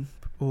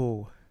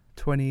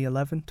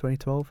 2011,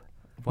 2012.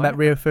 Where? Met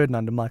Rio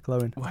Ferdinand and Michael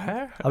Owen.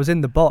 Where? I was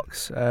in the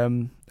box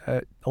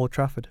at Old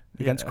Trafford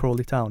against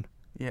Crawley Town.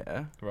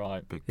 Yeah.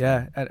 Right.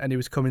 Yeah, and he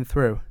was coming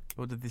through.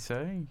 What did they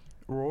say?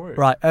 Roy.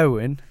 Right,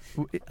 Owen.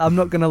 I'm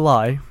not going to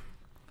lie.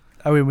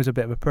 Owen was a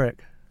bit of a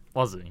prick.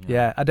 Was he?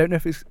 Yeah, I don't know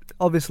if it's...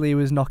 Obviously, he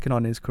was knocking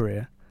on his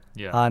career.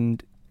 Yeah.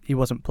 And he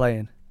wasn't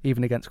playing,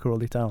 even against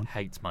Crawley Town.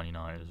 Hates Man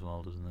United as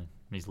well, doesn't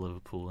he? He's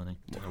Liverpool, isn't he?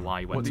 Don't know why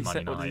he went to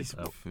Man United.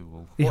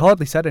 He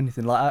hardly said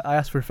anything. Like I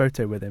asked for a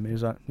photo with him. He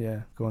was like,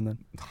 "Yeah, go on then."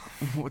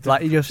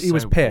 Like he was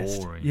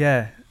pissed. Boring.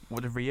 Yeah.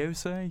 What did Rio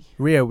say?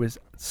 Rio was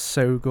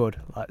so good.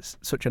 Like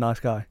such a nice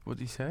guy. What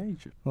did he say?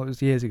 Well, it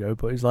was years ago,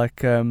 but he's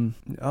like,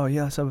 "Oh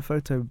yeah, let's have a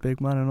photo, big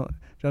man." I'm not.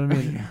 Do you know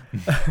what I mean?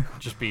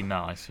 Just be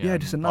nice. Yeah,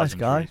 just a nice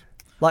guy.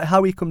 Like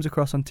how he comes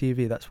across on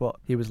TV, that's what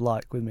he was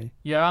like with me.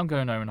 Yeah, I'm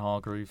going Owen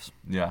Hargreaves.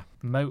 Yeah.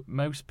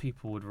 Most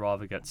people would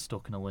rather get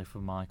stuck in a lift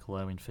with Michael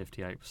Owen,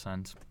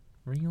 58%.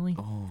 Really?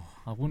 Oh,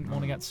 I wouldn't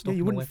want to get stuck in a lift.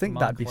 You wouldn't think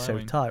that'd be so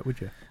tight,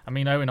 would you? I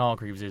mean, Owen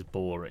Hargreaves is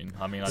boring.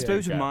 I mean, I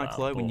suppose with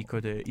Michael Owen, you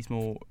could. He's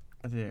more,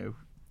 I don't know,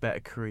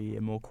 better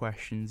career, more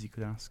questions you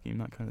could ask him,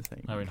 that kind of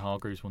thing. Owen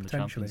Hargreaves won the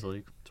Champions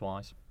League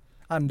twice.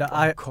 And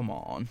come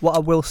on. What I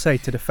will say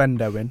to defend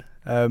Owen,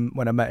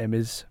 when I met him,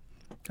 is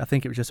I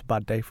think it was just a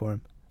bad day for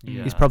him.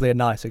 Yeah. He's probably a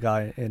nicer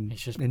guy in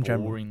It's just in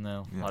general. boring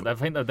though. Yeah. Like, I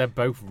think that they're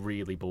both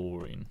really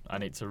boring,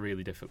 and it's a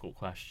really difficult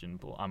question.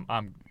 But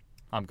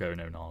I'm going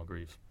Owen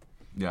Hargreaves.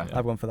 Yeah.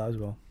 I've gone for that as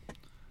well.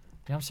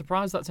 Yeah, I'm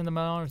surprised that's in the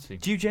minority.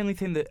 Do you generally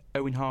think that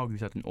Owen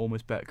Hargreaves had an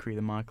almost better career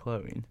than Michael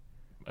Owen?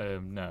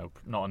 No,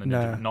 not on an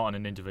No. not on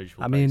an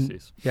individual I mean,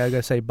 basis. yeah, I'm going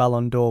to say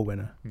Ballon d'Or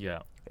winner. Yeah,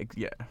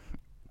 Yeah.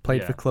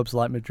 Played Yeah. for clubs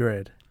like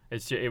Madrid.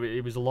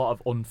 it was a lot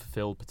of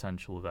unfulfilled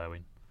potential of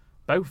Owen.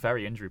 Both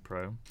very injury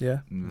prone.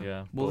 Yeah.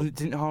 Yeah. Well, but-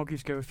 didn't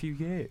Hargreaves go a few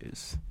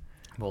years?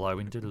 well,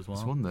 Owen did as He's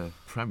well. won the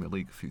Premier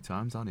League a few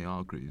times, hasn't he,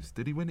 Hargreaves?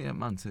 Did he win it at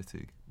Man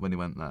City when he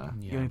went there?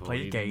 Yeah, He only but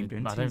played a game,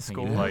 didn't I he? don't He think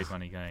he scored. played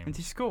many Didn't games.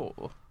 he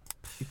score?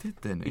 He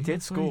did, didn't he? He did I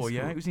thought score, yeah.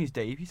 scored. It was in his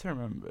debut, I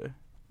remember.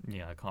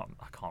 Yeah, I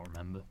can't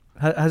remember.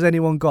 Has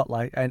anyone got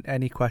like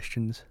any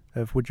questions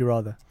of would you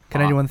rather?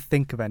 Can anyone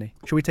think of any?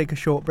 Should we take a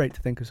short break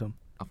to think of some?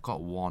 I've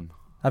got one.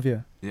 Have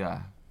you?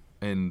 Yeah.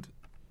 And,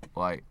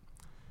 like,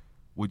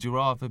 would you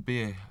rather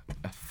be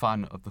a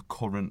fan of the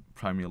current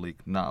Premier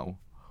League now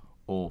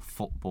or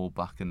football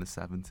back in the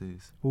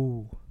 70s?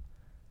 Ooh.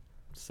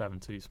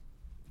 70s.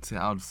 See,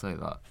 I would say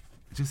that.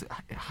 Just,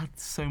 it had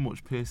so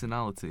much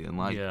personality and,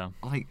 like, Yeah.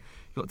 you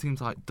got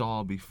teams like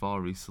Derby,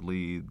 Forest,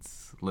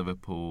 Leeds,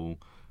 Liverpool,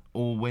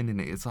 all winning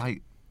it. It's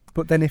like,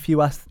 But then if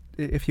you ask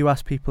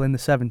people in the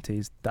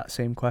 70s that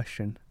same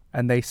question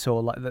and they saw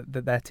like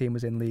that their team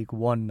was in League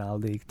 1 now,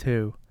 League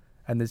 2,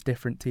 and there's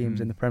different teams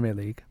in the Premier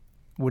League,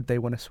 would they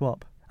want to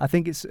swap? I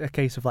think it's a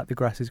case of like the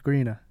grass is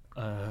greener.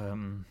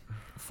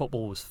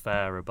 Football was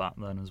fairer back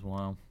then as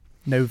well.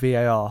 No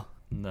VAR.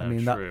 No, I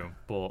mean, true.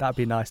 But That'd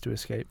be nice to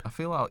escape. I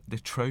feel like the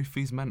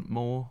trophies meant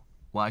more.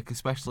 Like,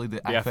 especially the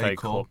the FA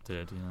Cup.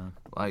 did, yeah.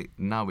 Like,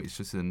 now it's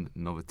just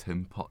another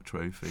tin pot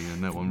trophy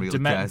and no one really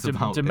cares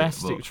about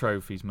domestic it. But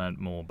trophies meant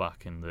more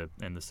back in the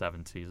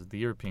 70s. The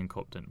European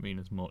Cup didn't mean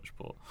as much,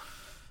 but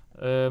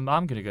I'm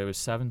going to go with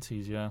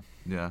 70s, yeah.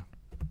 yeah.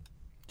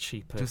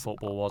 Cheaper Just-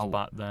 football was I-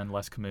 back then,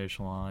 less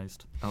commercialised.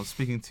 I was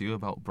speaking to you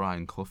about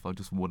Brian Clough. I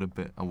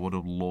would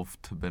have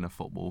loved to have been a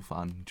football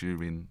fan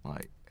during,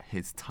 like,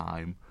 his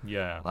time.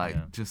 Yeah. Like,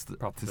 yeah. just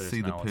Proper to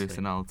see the personality.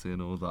 personality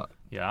and all that.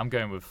 Yeah, I'm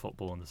going with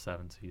football in the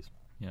 70s.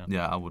 Yeah.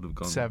 Yeah, I would have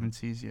gone.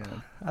 70s, yeah.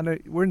 I know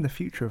we're in the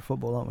future of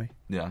football, aren't we?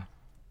 Yeah.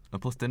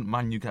 And plus, didn't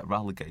Man U get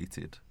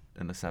relegated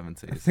in the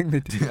 70s? I think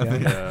they do. Yeah.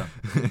 Yeah.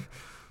 Yeah.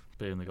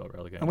 Burnley got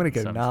relegated. I'm gonna in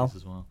the go 70s now.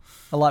 as well.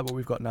 I like what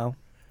we've got now.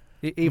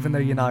 Even though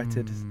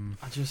United,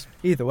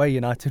 either way,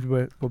 United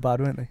were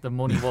bad, weren't they? The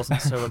money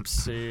wasn't so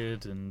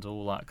absurd and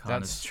all that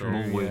kind That's of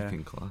true. stuff. More Yeah.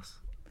 working class.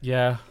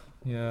 Yeah.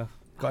 Yeah.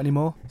 Got any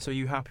more? So are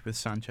you happy with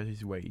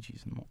Sanchez's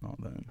wages and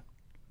whatnot then?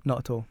 Not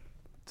at all.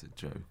 It's a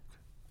joke.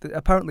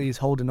 Apparently, he's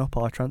holding up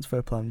our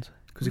transfer plans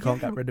because we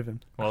can't get rid of him.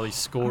 Well, he's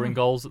scoring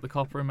goals at the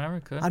Copa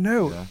America. I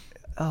know. Yeah.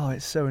 Oh,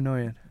 it's so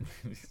annoying.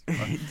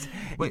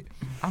 Wait,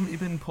 haven't you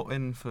been put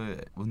in for,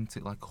 wasn't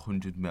it like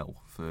 100 mil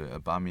for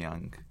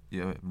Aubameyang?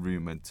 You're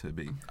rumoured to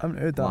be I haven't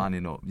heard that.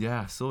 lining up.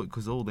 Yeah, I saw it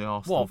because all the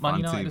Arsenal What, Man fan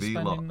United are TV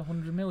spending lot.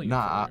 100 million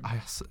Nah, for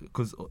him?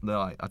 because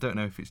like, I don't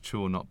know if it's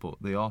true or not, but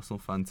the Arsenal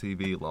fan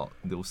TV lot,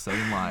 they were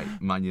saying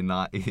like Man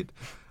United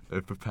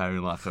are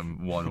preparing like a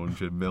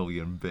 100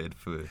 million bid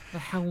for. The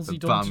hell's he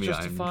done to Aubameyang,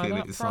 justify and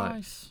that it's like-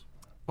 price?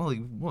 Well, he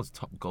was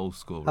top goal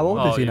scorer. How old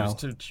Oh, is he he now?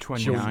 was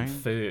 29.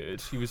 third.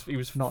 He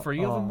was Not-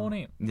 free of oh. the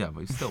money. Yeah,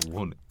 but he still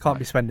won it. Can't like,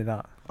 be spending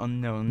that. Oh,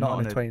 no, Not on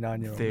on a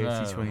 29-year-old. 30,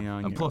 No.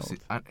 29 And plus,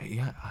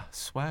 year-old. I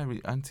swear,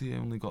 he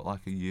only got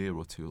like a year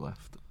or two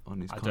left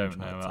on his I contract.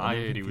 don't know. don't I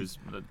heard think he was.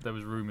 There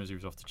was rumours he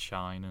was off to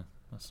China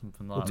or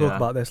something like We'll that. talk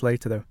about this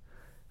later,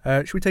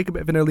 though. Should we take a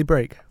bit of an early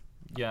break?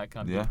 Yeah, it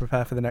can Yeah.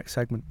 Prepare for the next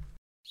segment.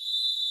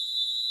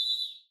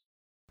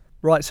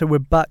 Right, so we're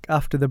back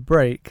after the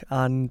break,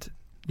 and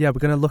yeah, we're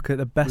going to look at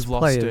the best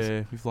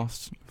players. We've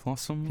lost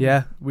someone.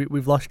 Yeah,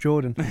 we've lost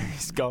Jordan.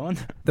 He's gone.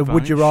 The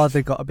Would You Vanished.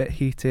 Rather got a bit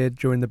heated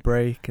during the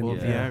break, and Well,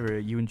 Yeah. yeah,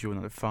 you and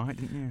Jordan had a fight,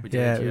 didn't you? We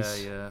Yeah, did, it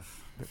was yeah.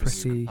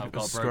 pretty- I've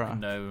got a Scrap. broken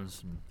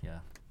nose, and yeah.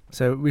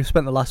 so we've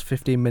spent the last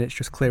 15 minutes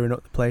just clearing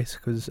up the place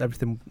because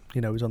everything,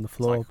 was on the It's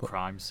floor. like a But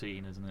crime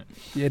scene, isn't it?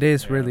 it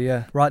is Yeah. really,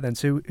 yeah. Right then,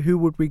 so who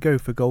would we go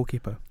for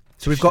goalkeeper?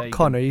 So we've got Shagan.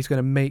 Connor. He's going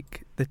to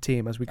make the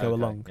team as we go Okay,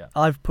 along. yeah.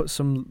 I've put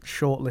some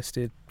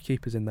shortlisted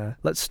keepers in there.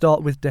 Let's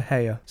start with De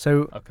Gea.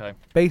 So Okay.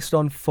 based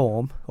on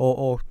form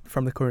or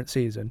from the current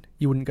season,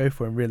 you wouldn't go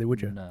for him, really,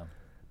 would you? No.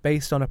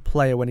 Based on a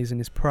player when he's in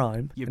his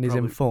prime You and he's in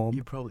probably- form,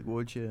 You probably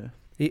would, yeah.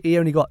 he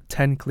only got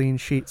 10 clean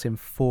sheets in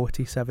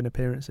 47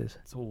 appearances.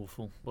 It's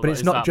awful. But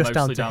it's not just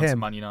down to him.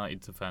 Man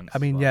United defence. I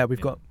mean, as yeah, well,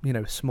 we've got,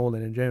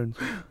 Smalling and Jones.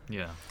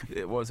 Yeah.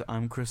 It was.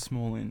 I'm Chris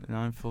Smalling and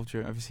I'm Phil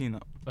Jones. Have you seen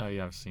that? Oh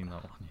yeah, I've seen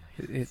that one. Yeah.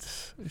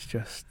 It's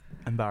just...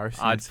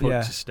 Embarrassing. I'd put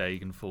Yeah. Ter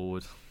Stegen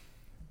forward.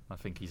 I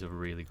think he's a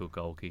really good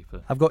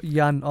goalkeeper. I've got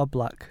Jan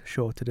Oblak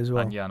shorted as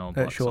well. And Jan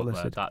Oblak's up there.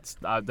 shortlisted. That's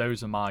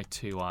those are my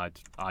two. I'd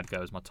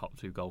go as my top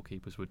two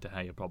goalkeepers. With De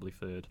Gea probably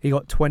third. He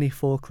got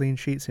 24 clean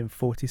sheets in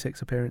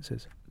 46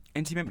 appearances.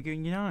 And he meant to be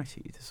going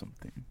United or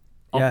something.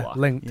 Yeah, Oblak.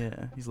 linked.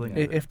 Yeah, he's linked.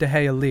 If De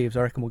Gea leaves,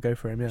 I reckon we'll go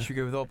for him, yeah. Should we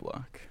go with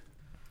Oblak?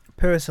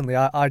 Personally,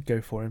 I'd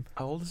go for him.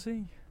 How old is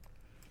he?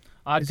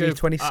 Is he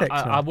 26 now?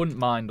 I wouldn't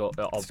mind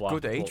Oblak. It's a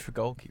good age for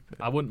goalkeeper.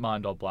 I wouldn't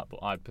mind Oblak, but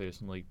I'd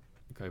personally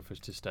go for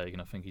Ter Stegen.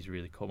 I think he's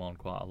really come on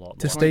quite a lot.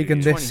 Ter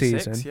Stegen this 26,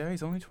 season. Yeah,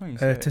 he's only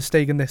 26. Ter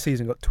Stegen this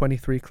season got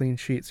 23 clean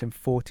sheets in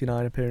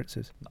 49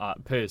 appearances.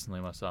 Personally,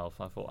 myself,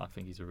 I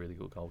think he's a really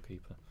good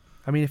goalkeeper.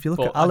 I mean, if you look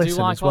at I do Alisson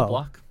like as well.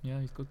 Oblak. Yeah,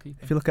 he's a good keeper.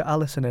 If you look at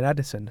Alisson and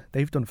Edison,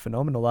 they've done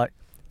phenomenal. Like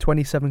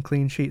 27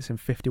 clean sheets in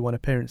 51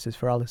 appearances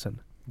for Alisson.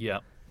 Yeah.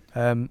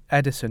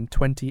 Edison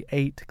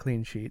 28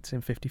 clean sheets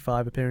in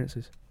 55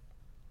 appearances.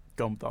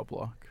 Gone with that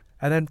block.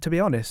 And then, to be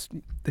honest,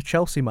 the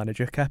Chelsea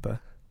manager Kepa,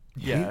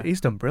 Yeah.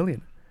 he's done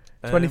brilliant.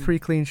 23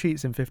 clean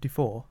sheets in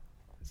 54.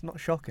 It's not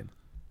shocking.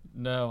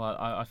 No,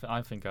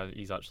 I think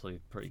he's actually a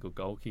pretty good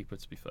goalkeeper,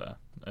 to be fair.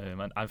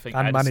 And I think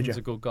And Edison's manager.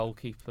 a good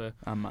goalkeeper.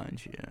 And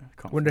manager, yeah.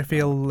 Can't Wonder if forget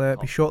he'll that.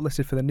 be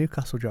shortlisted for the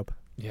Newcastle job.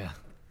 Yeah.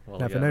 Well,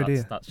 Never yeah, know, do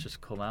you? That's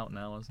just come out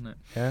now, hasn't it?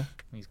 Yeah.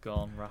 He's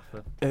gone,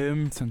 Rafa.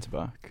 Centre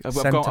back. I've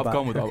Centre-back,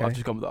 gone with that. okay. I've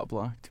just gone with that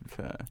black. To be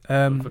fair.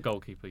 For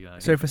goalkeeper, yeah.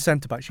 So for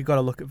centre backs, you've got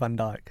to look at Van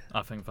Dijk.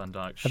 I think Van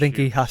Dijk. I think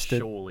he has to.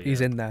 Surely,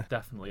 He's yeah, in there.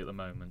 definitely at the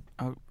moment.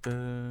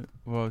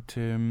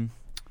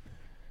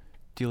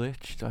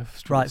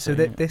 Delicht. Right. So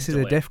this is a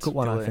De Ligt. difficult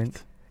one, I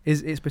think.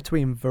 It's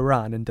between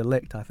Varane and De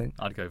Ligt, I think,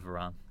 I'd go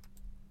Varane.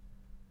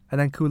 and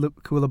then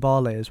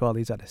Koulibaly as well.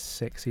 He's had a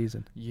sick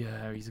season.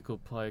 Yeah, he's a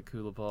good player,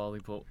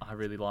 Koulibaly, but I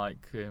really like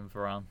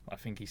Varane. I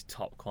think he's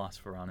top class.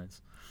 Varane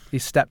is.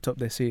 He's stepped up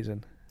this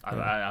season.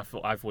 I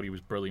thought he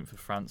was brilliant for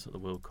France at the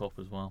World Cup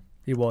as well.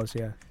 He was,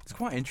 yeah. It's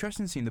quite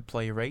interesting seeing the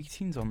player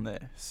ratings on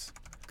this.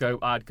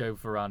 I'd go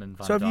Varane and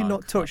Van Dijk. So have you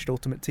not touched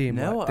Ultimate Team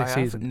this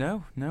season?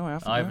 No, I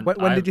haven't. I haven't.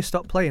 When did you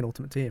stop playing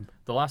Ultimate Team?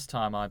 The last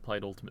time I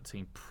played Ultimate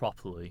Team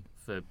properly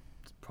for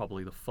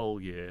probably the full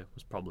year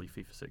was probably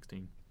FIFA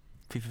 16.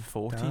 FIFA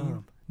 14.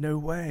 Damn. No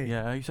way.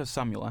 Yeah, I used to have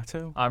Samuel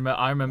Eto'o.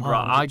 I remember. Oh,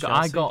 I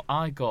Chelsea?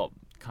 got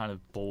kind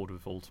of bored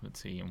with Ultimate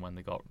Team when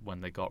they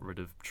got rid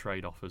of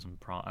trade offers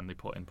and they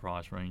put in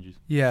price ranges.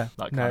 Yeah.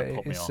 That No, kind of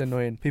put me it's off.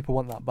 annoying. People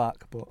want that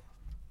back, but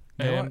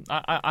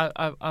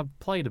I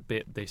played a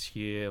bit this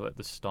year at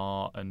the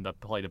start, and I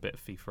played a bit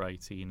of FIFA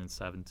 18 and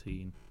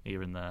 17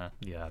 here and there.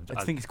 Yeah,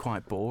 I think it's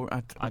quite boring.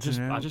 I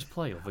just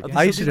play other games.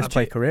 I used to still just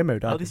doing play career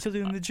mode. Are they still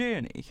doing the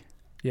journey?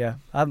 Yeah,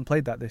 I haven't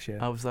played that this year.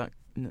 I was like,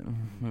 no,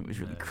 it was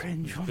really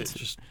cringe. It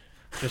was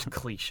just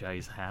cliche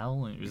as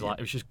hell. It was it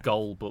was just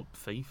goal but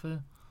FIFA.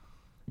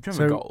 Do you remember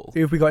So goal? who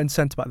have we got in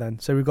centre back then?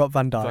 So we've got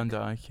Van Dijk. Van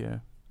Dijk, yeah.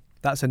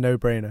 That's a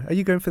no-brainer. Are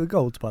you going for the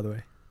goals, by the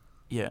way?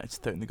 Yeah, it's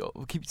throwing the goal.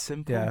 We'll keep it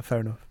simple. Yeah, fair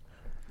enough.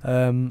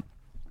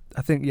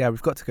 I think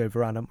we've got to go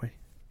Varane, haven't we?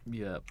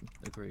 Yeah,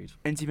 agreed.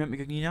 And do you meant me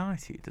going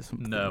United or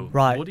something? No,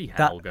 Right, bloody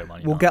hell, go Man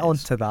United. We'll get on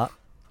to that,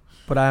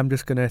 but I am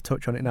just going to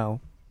touch on it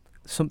now.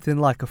 Something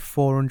like a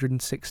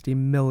 460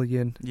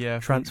 million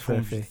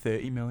transfer fee.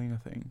 30 million,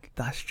 I think.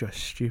 That's just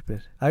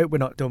stupid. I hope we're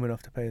not dumb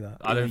enough to pay that.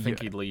 I don't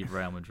think he'd leave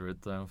Real Madrid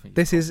though. I think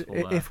This is,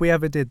 possible there. if we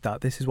ever did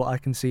that, this is what I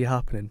can see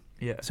happening.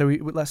 Yeah. So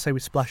let's say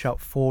we splash out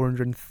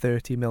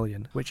 430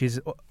 million, which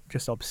is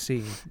just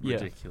obscene. Yeah.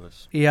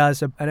 Ridiculous. He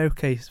has an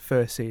okay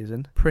first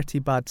season, pretty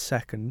bad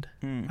second,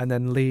 and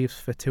then leaves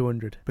for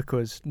 200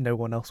 because no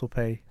one else will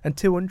pay. And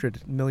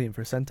 200 million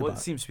for a centre Well, back.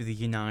 it seems to be the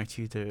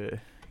United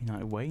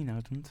way now,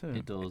 doesn't it?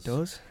 It does. It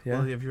does, yeah.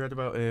 Well, have you read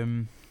about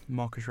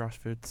Marcus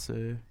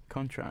Rashford's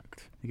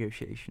contract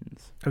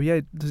negotiations? Oh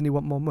yeah, doesn't he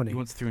want more money? He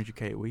wants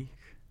 300k a week.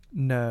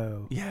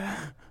 No. Yeah.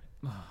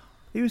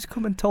 He was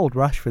come and told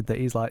Rashford that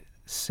he's like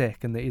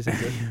sick and that he's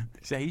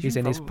He's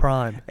in his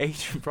prime.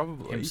 Asian,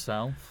 probably.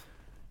 Himself.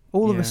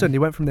 All of Yeah. a sudden, he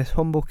went from this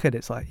humble kid.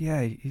 It's like, yeah,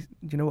 you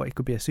know what? He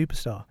could be a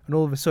superstar. And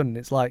all of a sudden,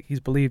 it's like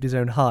he's believed his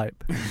own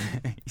hype.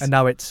 And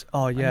now it's,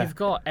 oh And yeah. you've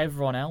got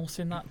everyone else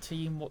in that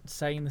team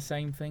saying the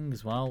same thing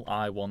as well.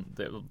 I want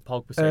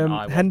Pogba saying I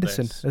want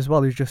Henderson this. as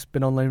well, who's just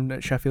been on loan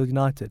at Sheffield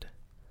United.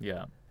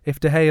 Yeah.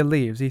 If De Gea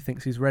leaves, he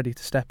thinks he's ready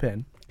to step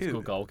in. He's a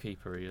good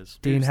goalkeeper, he is.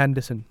 Dean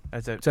Henderson.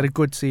 He's had a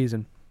good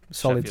season,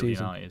 solid Sheffield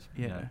season. United.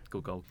 Yeah.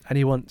 Good goal. And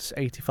he wants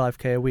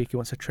 85k a week. He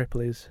wants to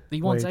triple his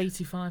He wants wage.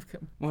 85k.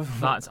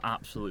 That's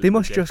absolutely They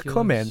must ridiculous. just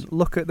come in,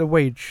 look at the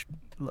wage,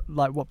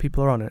 like what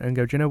people are on it, and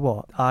go, do you know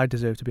what? I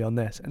deserve to be on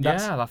this. And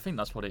I think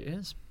that's what it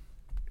is.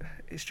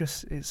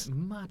 it's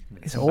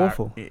Madness. it's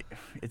awful.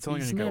 It's only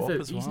going to go up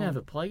as well. He's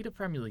never played a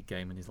Premier League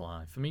game in his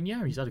life. I mean,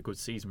 yeah, he's had a good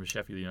season with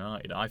Sheffield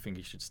United. I think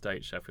he should stay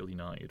at Sheffield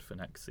United for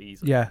next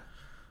season. Yeah.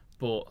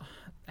 But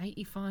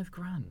 85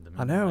 grand. I, mean,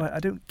 I know. like, I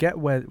don't get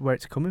where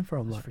it's coming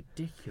from. that's Like,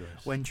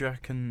 ridiculous. When do you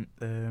reckon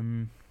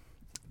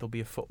there'll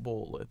be a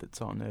footballer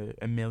that's on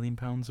 £1 million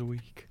a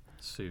week?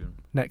 Soon.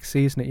 next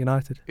season at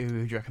United, Who do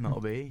you reckon that'll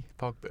be?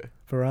 Pogba?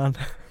 Varane,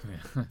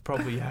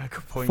 Probably, yeah.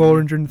 Good point.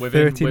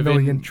 430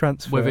 million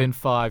transfer. Within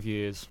 5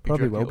 years.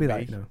 Probably Who do you will be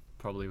reckon that. You know,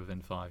 Probably within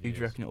 5 Who years.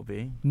 do you reckon it'll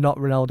be? not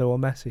Ronaldo or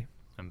Messi.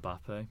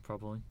 Mbappe,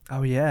 probably.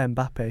 Oh yeah,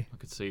 Mbappe. I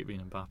could see it being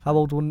Mbappe. How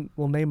old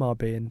will Neymar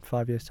be in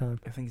 5 years' time?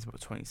 I think he's about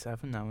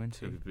 27 now, isn't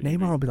he?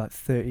 Neymar will be like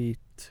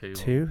 32.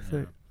 Two.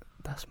 30.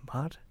 That's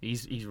mad.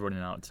 He's running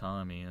out of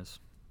time. He is.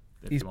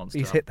 If He's he wants to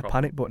he's have hit the proper-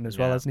 panic button as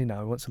well, Yeah. hasn't he? Now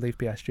he wants to leave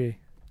PSG.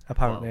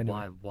 Apparently, Well,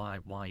 anyway.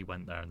 why he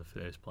went there in the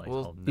first place?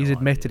 Well, I've no He's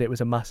admitted idea. it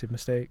was a massive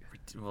mistake.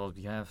 Well,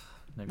 yeah,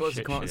 What's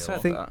the comment said I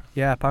think, that?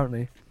 yeah,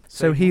 apparently.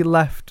 So he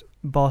left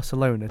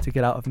Barcelona to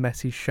get out of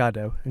Messi's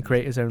shadow and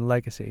create his own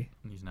legacy.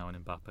 And he's now in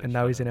Mbappe's And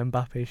now he's in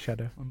Mbappe's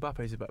shadow.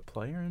 Mbappe's a better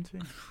player, isn't he?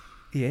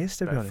 He is,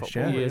 to be honest,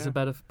 yeah. He is a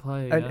better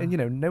player.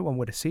 And, no one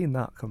would have seen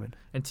that coming.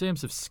 In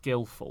terms of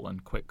skillful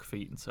and quick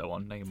feet and so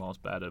on, Neymar's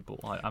better, but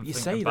I'm You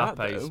thinking say that,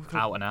 Mbappe's though.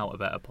 out and out a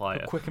better player.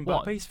 How quick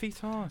Mbappe's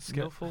feet are,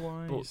 skillful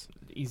wise.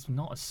 But he's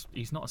not as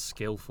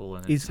skillful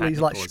and He's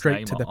like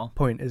straight to the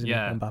point, isn't he,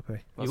 Mbappe?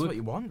 That's what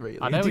you want, really.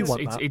 I know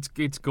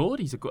it's good.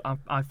 He's a good.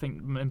 I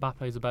think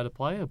Mbappe's a better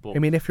player, but I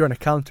mean, if you're on a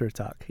counter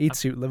attack, he'd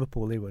suit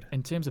Liverpool. He would.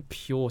 In terms of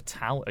pure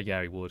talent,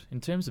 yeah, he would.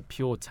 In terms of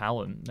pure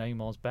talent,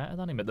 Neymar's better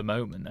than him at the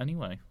moment,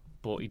 anyway.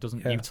 But he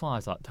doesn't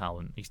utilise that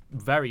talent. He's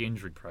very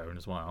injury prone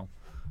as well,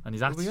 and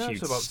his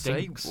attitude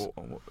stinks.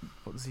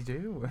 What does he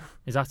do?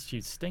 His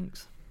attitude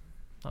stinks.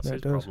 That's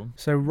his problem.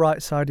 So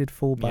right-sided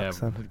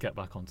fullbacks. Then we'll get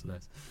back onto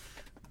this.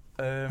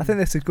 I think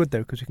this is good though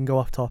because we can go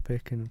off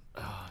topic and.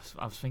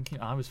 I was thinking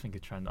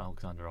Trent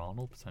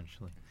Alexander-Arnold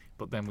potentially,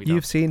 but then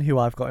You've seen who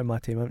I've got in my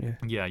team, haven't you?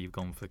 Yeah, you've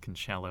gone for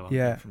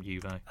Cancelo. From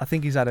Juve. I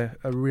think he's had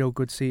a real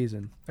good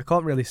season. I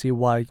can't really see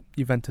why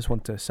Juventus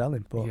want to sell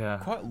him, but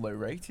quite low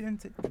rated,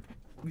 isn't it?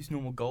 His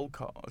normal gold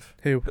card.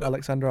 Who?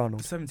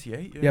 Alexander-Arnold?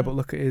 78, Yeah, but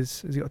look at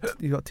he's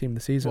got team of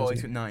the season. Well,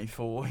 he's got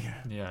 94,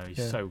 Yeah,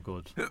 he's so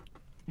good.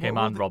 Him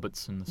and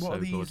Robertson are so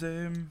good. What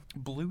are these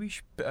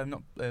bluish,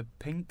 not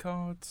pink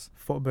cards?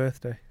 For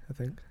birthday, I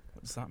think.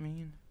 What does that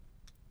mean?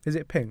 Is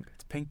it pink?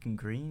 It's pink and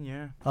green,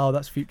 yeah. Oh,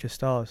 that's future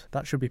stars.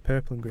 That should be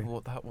purple and green.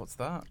 What's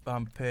that?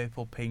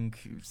 Purple,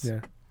 pink.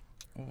 Yeah.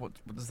 What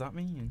does that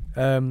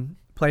mean?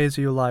 Players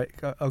who you like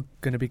are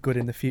going to be good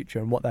in the future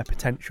and what their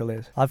potential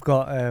is. I've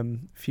got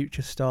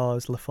future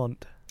stars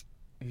Lafont.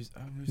 Who's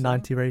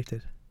 90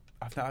 rated.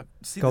 I've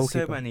seen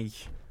Goalkeeper. so many.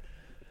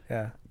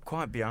 Yeah.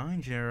 Quite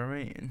behind, you know what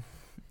I mean?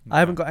 I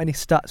haven't got any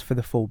stats for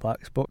the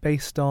fullbacks, but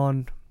based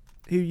on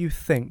who you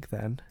think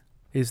then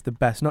is the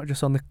best, not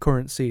just on the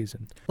current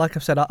season. Like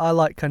I've said, I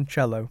like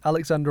Cancelo.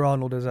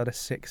 Alexander-Arnold has had a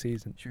sick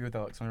season. Should we go with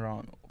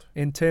Alexander-Arnold?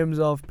 In terms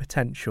of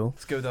potential...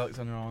 Let's go with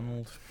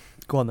Alexander-Arnold.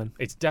 Go on then.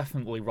 It's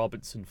definitely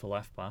Robertson for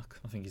left back.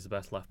 I think he's the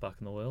best left back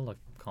in the world. I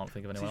can't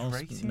think of anyone else.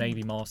 Rating?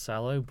 Maybe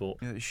Marcelo, but...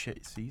 Yeah, it's a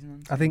shit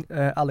season. I think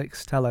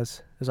Alex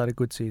Telles has had a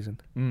good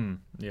season.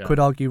 Yeah. Could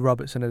argue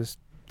Robertson has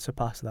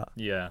surpassed that.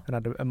 Yeah. And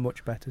had a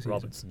much better season.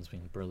 Robertson's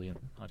been brilliant.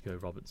 I'd go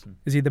Robertson.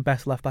 Is he the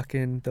best left back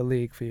in the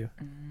league for you?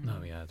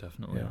 No, yeah,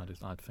 definitely.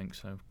 Yeah. I'd think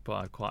so.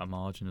 But quite a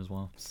margin as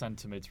well.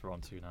 Centre mids we're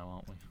on to now,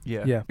 aren't we?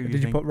 Yeah. Yeah.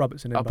 Did you put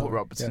Robertson in? I'll put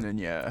Robertson in,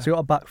 yeah. So you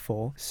got a back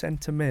four.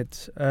 Centre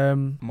mids.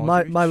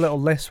 My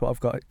little list, what I've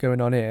got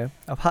going on here,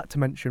 I've had to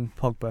mention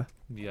Pogba.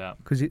 Yeah.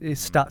 Because his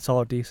stats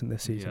are decent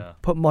this season. Yeah.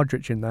 Put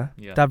Modric in there.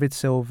 Yeah. David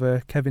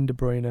Silva, Kevin De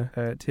Bruyne,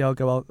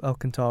 Thiago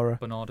Alcantara.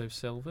 Bernardo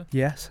Silva.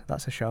 Yes,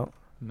 that's a shout.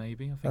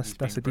 Maybe. I think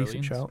that's a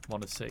decent shout.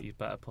 One of City's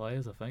better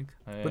players, I think.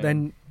 But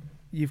then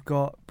you've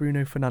got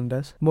Bruno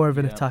Fernandes, more of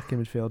an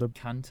attacking midfielder.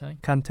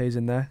 Kante's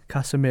in there.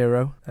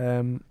 Casemiro.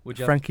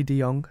 Frankie de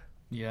Jong.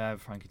 Yeah,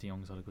 Frankie de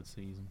Jong's had a good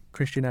season.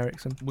 Christian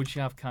Eriksen. Would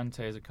you have Kante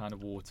as a kind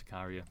of water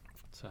carrier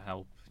to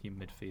help your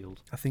midfield?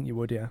 I think you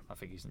would, yeah. I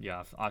think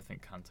I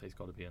think Kante's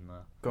got to be in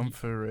there. Gone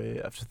for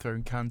after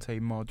throwing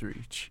Kante,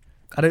 Modric.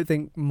 I don't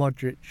think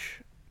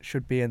Modric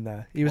should be in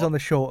there. He was on the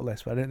short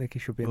list, but I don't think he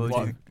should be in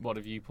there. What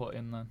have you put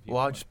in then?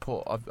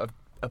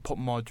 I put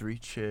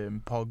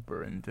Modric,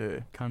 Pogba, and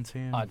Kante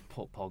in. I'd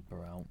put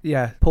Pogba out.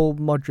 Yeah, pull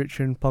Modric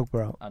and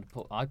Pogba out.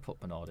 I'd put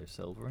Bernardo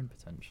Silva in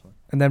potentially.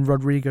 And then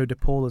Rodrigo de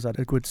Paul has had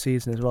a good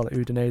season as well at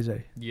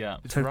Udinese. Yeah,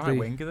 it's right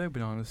winger though.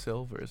 Bernardo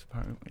Silva is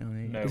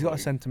apparently. He's got a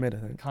centre mid, I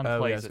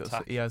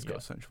think. He has got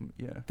a central.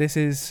 Yeah. This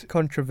is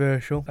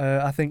controversial.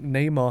 I think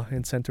Neymar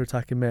in centre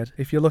attacking mid.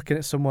 If you're looking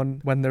at someone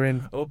when they're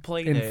in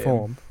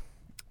form.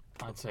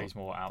 I'd say he's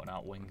more out and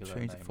out winger.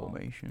 Change the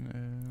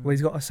formation. Well,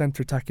 he's got a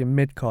centre attacking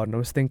mid card, and I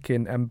was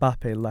thinking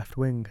Mbappe left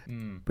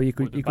wing, but you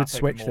could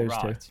switch those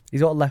two. He's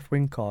got a left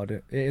wing card.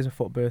 It is a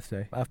foot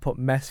birthday. I've put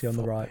Messi on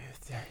the right.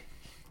 Birthday.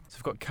 So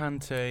I've got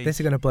Kante. This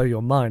is going to blow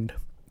your mind.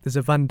 There's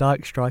a Van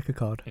Dijk striker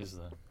card. Is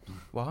there?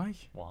 Why?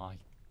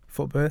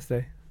 Foot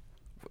birthday.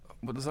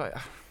 What does that?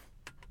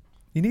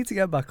 You need to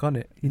get back on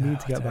it.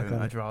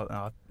 I'd rather.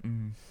 I've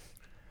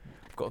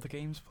got other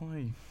games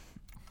play.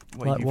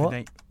 Like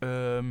what?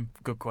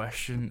 Good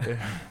question.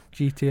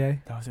 GTA?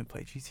 No, I didn't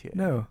play GTA.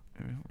 No.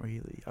 Not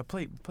really. I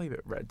play a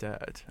bit Red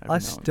Dead. I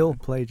still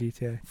play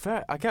GTA.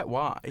 Fair, I get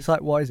why. It's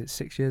like, why is it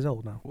 6 years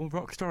old now? Well,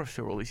 Rockstar are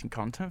still releasing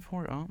content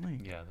for it, aren't they?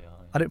 Yeah, they are.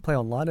 I don't play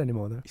online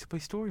anymore though. You still play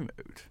story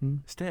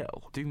mode?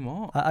 Still? Doing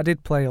what? I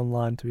did play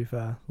online, to be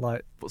fair.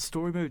 But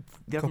story mode,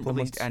 they haven't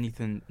released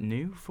anything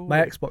new for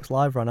my it? Xbox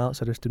Live ran out,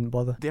 so I just didn't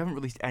bother. They haven't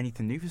released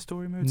anything new for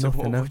story mode? Nothing, so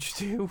what no.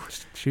 would you do?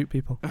 Just shoot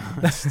people.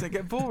 Does it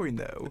get boring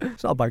though?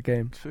 It's not a bad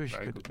game. Very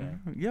good game.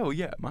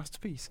 Yeah,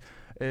 masterpiece.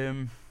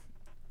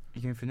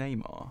 You going for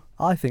Neymar?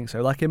 I think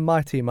so. Like in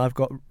my team, I've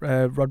got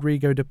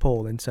Rodrigo de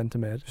Paul in centre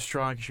mid.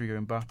 Striker, should we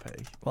go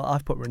Mbappe? Well,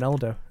 I've put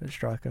Ronaldo at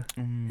striker.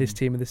 His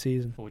team of the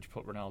season. Or would you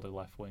put Ronaldo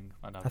left wing?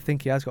 I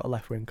think he has got a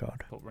left wing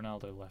card. Put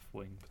Ronaldo left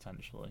wing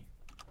potentially.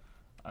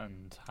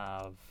 and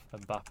have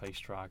Mbappe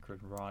striker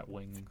and right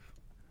wing.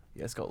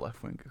 Yeah, it's got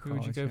left wing. Who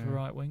would you go for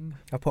right wing?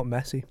 I put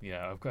Messi.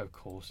 Yeah, I'll go, of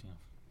course. Yeah.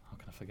 How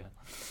can I forget?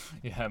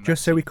 Yeah,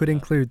 Just so Messi, we could yeah.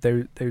 include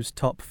those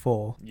top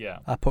four. Yeah.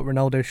 I put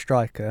Ronaldo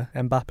striker,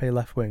 Mbappe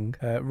left wing,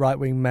 right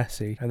wing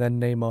Messi, and then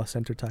Neymar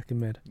centre attacking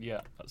mid.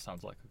 Yeah, that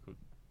sounds like a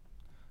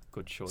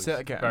good choice. Say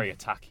that again. Very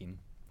attacking.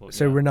 But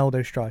So yeah.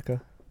 Ronaldo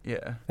striker.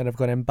 Yeah. Then I've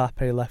got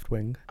Mbappe left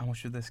wing. How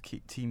much would this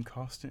team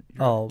cost?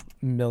 Oh,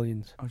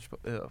 millions. How much you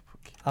put it up?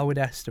 I would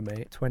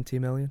estimate 20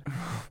 million.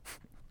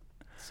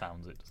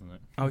 Sounds it, doesn't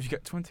it? How would you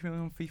get 20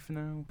 million on FIFA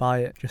now? Buy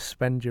it. Just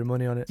spend your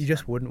money on it. You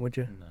just wouldn't, would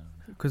you? No.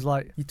 Because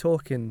like you're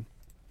talking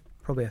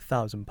probably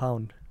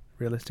 £1,000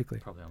 realistically.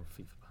 Probably on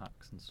FIFA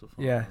packs and stuff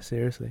like Yeah, that.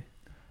 seriously.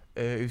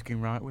 Who's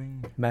going right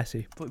wing?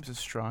 Messi. I thought he was a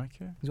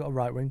striker. He's got a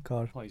right wing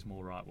card. Plays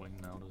more right wing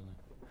now, doesn't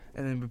he?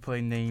 And then we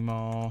play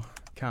Neymar,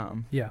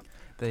 Cam. Yeah.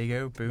 There you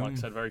go, boom. Like I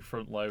said, very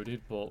front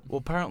loaded, but Well,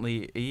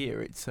 apparently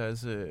here it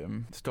says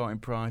starting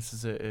price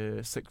is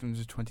at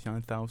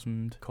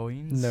 629,000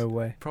 coins. No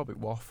way. Probably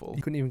waffle.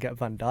 You couldn't even get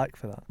Van Dijk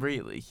for that.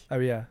 Really? Oh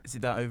yeah. Is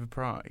it that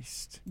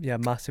overpriced? Yeah,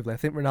 massively. I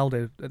think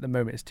Ronaldo at the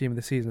moment is team of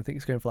the season. I think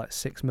it's going for like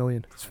 6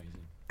 million.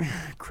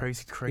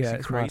 crazy. Crazy, Yeah,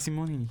 it's crazy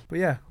money. But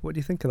yeah, what do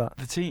you think of that?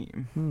 The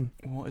team. Hmm.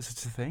 What is it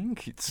to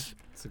think? It's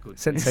It's a good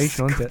Sensational, it's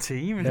a isn't good it?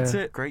 team, Yeah. isn't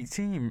it? Great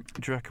team.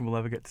 Do you reckon we'll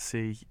ever get to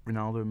see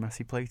Ronaldo and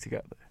Messi play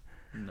together?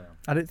 No.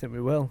 I don't think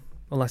we will.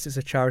 Unless it's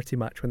a charity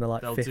match when they're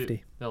like They'll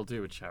 50. They'll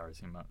do a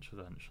charity match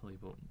eventually,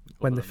 but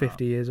When other they're than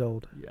 50 years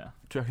old. that, yeah.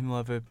 Do you reckon they'll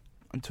ever,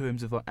 in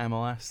terms of like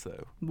MLS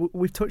though?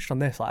 We've touched on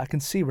this. Like, I can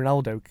see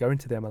Ronaldo going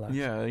to the MLS.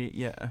 Yeah,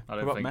 yeah. I What don't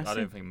about think Messi? I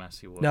don't think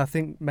Messi will. No, I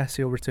think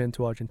Messi will return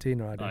to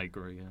Argentina. I do. I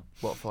agree. Yeah.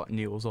 What for like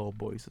Neil's old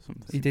boys or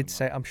something? He did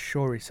say. I'm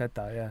sure he said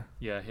that. Yeah.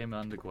 Yeah, him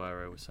and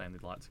Aguero were saying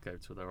they'd like to go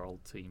to their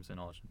old teams in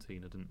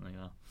Argentina, didn't they?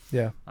 Yeah.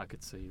 Yeah. I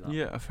could see that.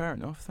 Yeah, fair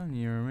enough then.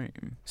 You know what I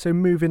mean? So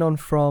moving on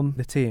from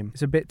the team,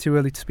 it's a bit too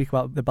early to speak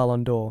about the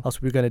Ballon d'Or. Else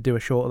we're going to do a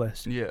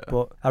shortlist. Yeah.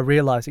 But I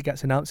realise it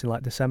gets announced in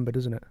like December,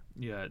 doesn't it?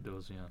 Yeah, it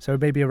does. Yeah. So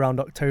maybe around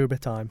October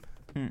time,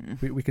 Hmm.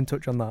 we can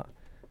touch on that.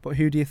 But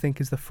who do you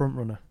think is the front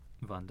runner?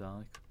 Van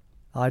Dijk.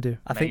 I do.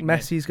 I think Mate.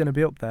 Messi's going to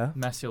be up there.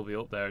 Messi will be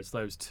up there. It's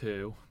those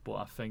two, but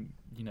I think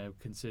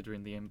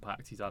considering the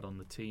impact he's had on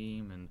the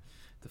team and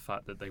the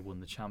fact that they won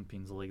the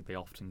Champions League, they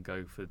often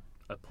go for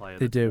a player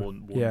They that's do,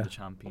 won yeah. the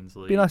Champions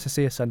League. Be nice to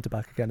see a centre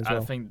back again as And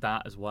well. I think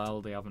that as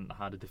well. They haven't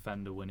had a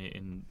defender win it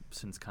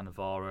since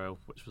Cannavaro,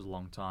 which was a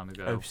long time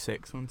ago.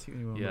 06, wasn't it?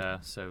 You won Yeah,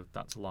 so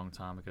that's a long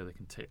time ago. They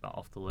can tick that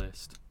off the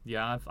list.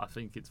 Yeah, I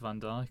think it's Van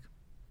Dijk.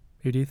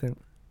 Who do you think?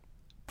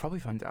 Probably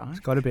Van Dijk. It's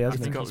got to be, I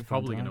hasn't think it? got he's to be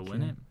probably Van going to Dijk,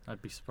 win yeah. it.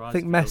 I'd be I surprised.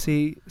 think if it-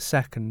 Messi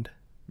second,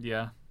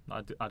 Yeah,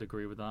 I'd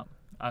agree with that.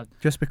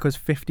 just because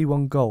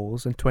 51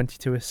 goals and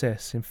 22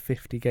 assists in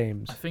 50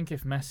 games. I think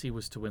if Messi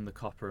was to win the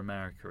Copa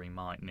America, he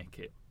might nick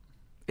it.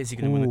 Is he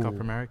going to win the Ooh.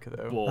 Copa America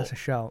though? But That's a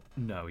shout.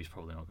 no, he's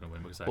probably not going to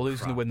win because they're Well, who's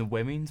going to crap. win the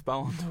women's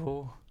Ballon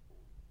d'Or?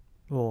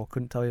 Oh,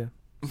 couldn't tell you.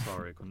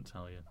 Sorry, I couldn't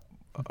tell you.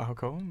 How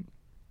come?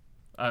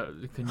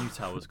 Can you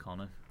tell us,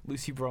 Connor?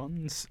 Lucy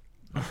Bronze.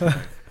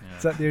 Yeah.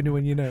 Is that the only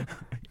one you know?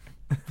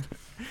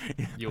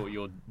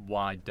 Your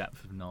wide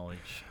depth of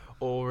knowledge.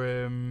 Or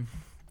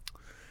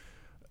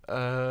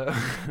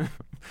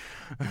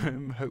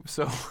hope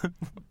so.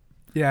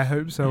 Yeah, I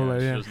hope so.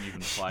 She Yeah. doesn't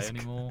even play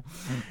anymore.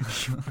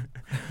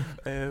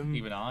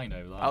 Even I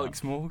know that.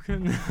 Alex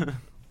Morgan.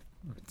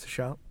 It's a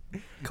shout.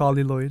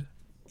 Carly Lloyd.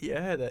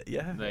 Yeah,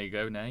 yeah. There you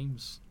go,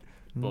 names.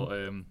 Mm.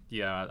 But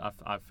yeah,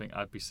 I think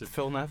I'd be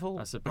Phil Neville.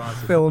 I'm surprised.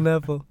 Phil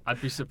Neville.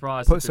 I'd be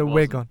surprised. Puts if it a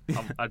wig wasn't-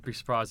 on. I'd be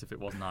surprised if it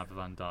wasn't either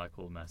Van Dijk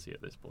or Messi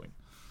at this point.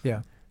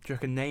 Yeah. Do you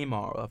reckon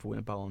Neymar will ever win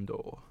a Ballon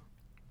d'Or?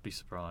 Be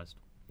surprised.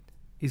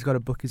 He's got to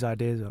book his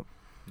ideas up.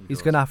 He He's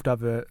does. going to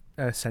have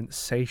a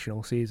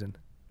sensational season.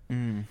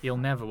 He'll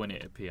never win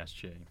it at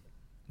PSG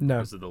No.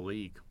 because of the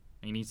league.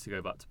 He needs to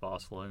go back to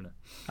Barcelona.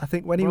 I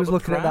think when he What was about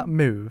looking at Prem? that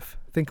move,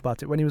 think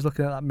about it, when he was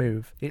looking at that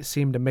move, it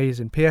seemed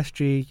amazing.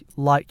 PSG,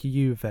 like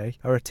Juve,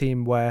 are a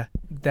team where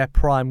their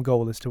prime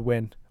goal is to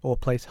win or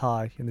place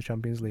high in the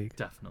Champions League.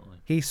 Definitely.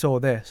 He saw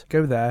this,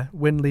 go there,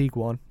 win League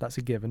One, that's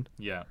a given,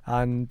 Yeah.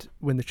 and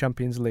win the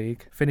Champions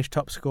League, finish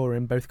top scorer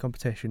in both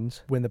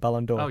competitions, win the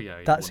Ballon d'Or. Oh, yeah,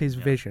 he That's won, his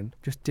yeah. vision.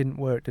 Just didn't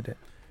work, did it?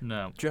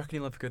 No. Do you reckon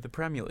he'll ever go to the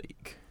Premier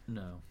League?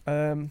 No.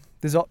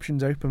 There's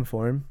options open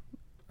for him.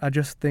 I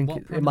just think What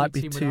it Premier might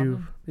League be team would have too.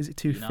 him? Is it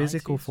too United?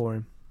 physical for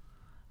him?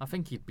 I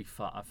think he'd be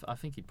fine. I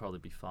think he'd probably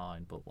be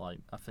fine, but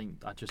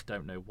I just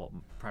don't know what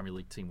Premier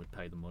League team would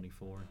pay the money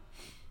for him.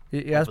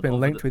 He has been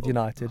linked with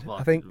United.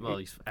 I think.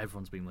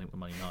 Everyone's been linked with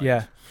Man United.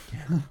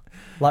 Yeah.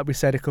 Like we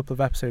said a couple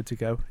of episodes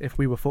ago, if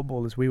we were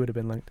footballers, we would have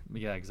been linked.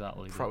 Yeah,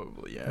 exactly.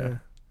 Probably, yeah.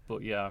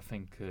 But yeah, I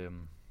think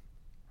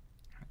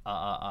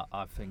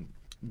I think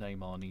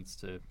Neymar needs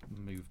to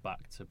move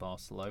back to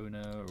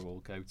Barcelona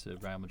or go to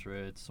Real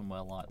Madrid,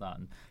 somewhere like that,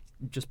 and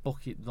just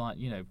book it,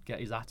 get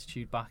his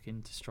attitude back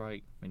into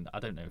straight. I mean, I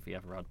don't know if he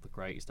ever had the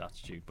greatest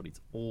attitude, but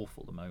it's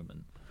awful at the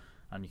moment,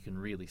 and you can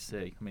really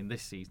see. I mean,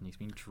 this season he's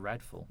been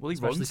dreadful. Well, he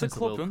especially runs the since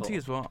club, World doesn't he,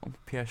 Cup. as well?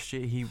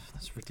 PSG,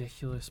 That's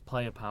ridiculous.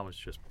 Player power's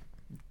just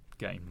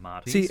getting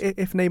mad. See,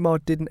 if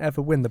Neymar didn't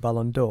ever win the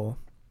Ballon d'Or,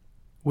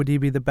 would he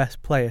be the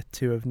best player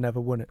to have never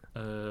won it?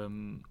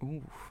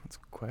 Ooh, that's a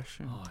good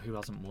question. Oh, who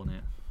hasn't won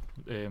it?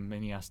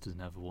 Iniesta's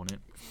never won it.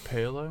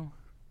 Pirlo?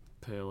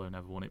 Pirlo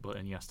never won it, but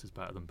Iniesta's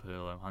better than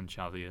Pirlo, and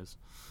Xavi is,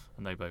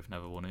 and they both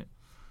never won it.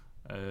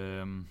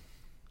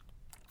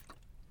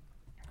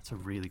 That's a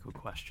really good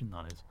question.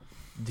 That is.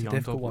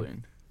 Dion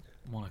Dublin.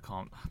 One I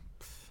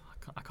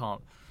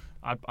can't.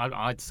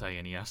 I'd say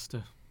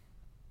Iniesta.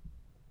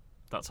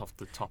 That's off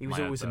the top of my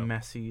head. He was always though. in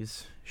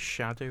Messi's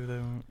shadow,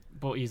 though.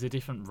 But he's a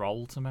different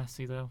role to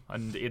Messi, though.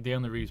 And the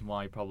only reason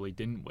why he probably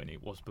didn't win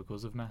it was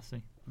because of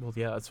Messi. Well,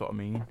 yeah, that's what I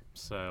mean.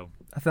 So,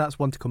 I think that's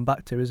one to come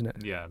back to, isn't it?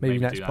 yeah, Maybe do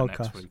next that podcast.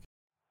 Next week.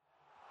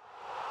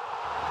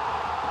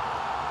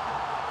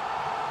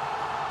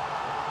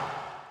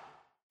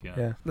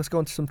 Yeah. Let's go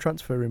on to some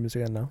transfer rumours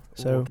again now.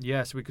 So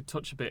so we could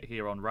touch a bit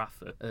here on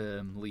Rafa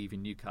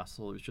leaving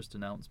Newcastle. It was just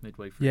announced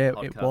midway through yeah, the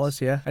podcast. it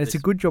was, yeah. And it's a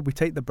good job we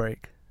take the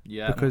break.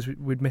 Yeah, Because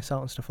we'd miss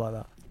out on stuff like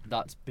that.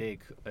 that's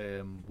big.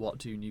 What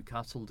do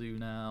Newcastle do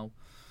now?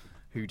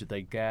 Who do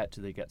they get?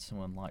 Do they get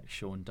someone like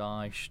Sean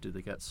Dyche? Do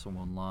they get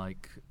someone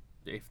like,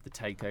 if the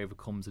takeover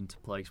comes into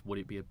place, would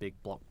it be a big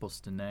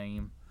blockbuster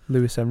name?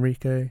 Luis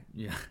Enrique.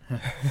 Yeah.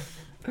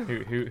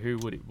 who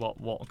would it?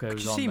 What goes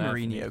Could you on see there for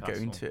Mourinho Newcastle?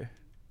 going to?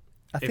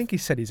 I think he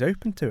said he's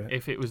open to it.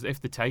 If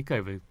the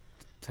takeover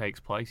takes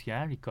place,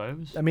 yeah, he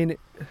goes. I mean,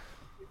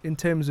 in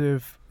terms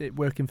of it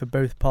working for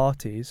both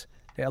parties,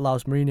 it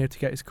allows Mourinho to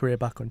get his career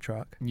back on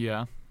track.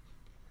 Yeah.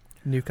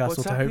 Newcastle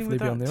What's to happening hopefully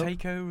with be on that the up.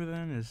 takeover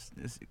then? Is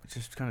it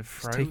just kind of It's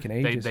froze? taken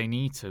ages. They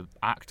need to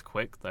act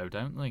quick though,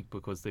 don't they?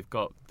 Because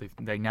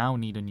they now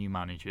need a new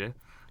manager.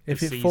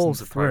 If The it season's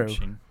falls through,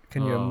 approaching.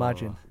 can you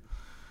imagine?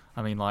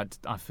 I mean, like,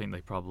 I think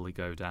they probably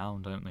go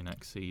down, don't they,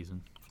 next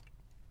season?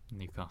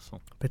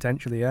 Newcastle.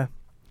 Potentially, yeah.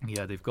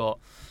 Yeah, they've got.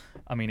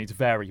 I mean, it's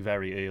very,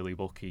 very early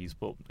bookies,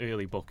 but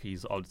early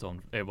bookies odds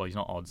on. Well, he's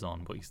not odds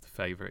on, but he's the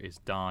favourite. Is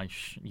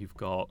Dyche. You've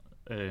got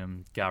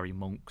Gary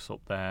Monks up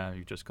there,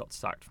 who just got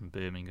sacked from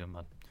Birmingham.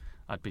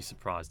 I'd be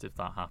surprised if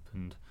that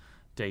happened.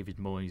 David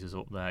Moyes is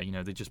up there. You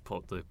know, they just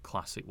put the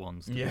classic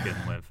ones to begin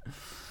with.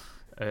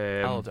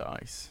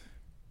 Allardyce.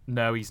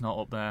 No, he's not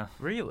up there.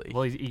 Really?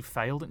 Well, he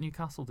failed at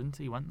Newcastle, didn't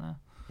he? He went there.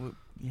 Well,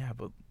 yeah,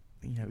 but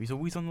he's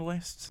always on the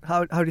list.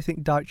 How do you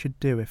think Dyche should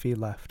do if he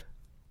left?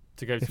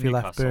 To go If to he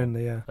Newcastle. left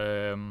Burnley,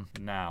 yeah.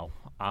 Now,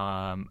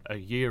 a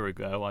year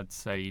ago, I'd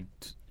say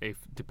if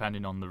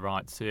depending on the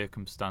right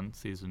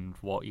circumstances and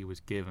what he was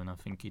given, I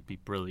think he'd be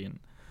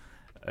brilliant.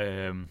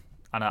 And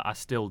I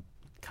still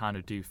kind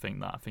of do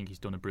think that. I think he's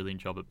done a brilliant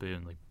job at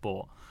Burnley.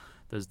 But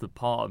there's the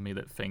part of me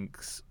that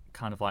thinks,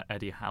 kind of like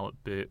Eddie Howe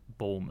at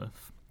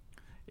Bournemouth,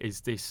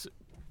 is this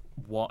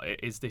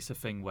a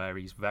thing where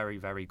he's very,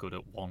 very good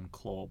at one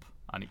club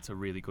and it's a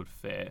really good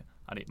fit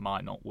and it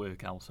might not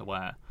work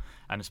elsewhere?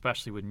 And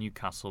especially with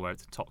Newcastle, where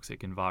it's a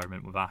toxic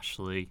environment with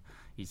Ashley,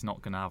 he's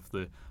not going to have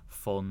the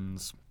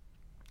funds.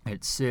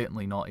 It's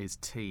certainly not his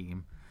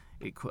team.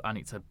 And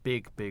it's a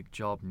big, big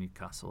job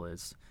Newcastle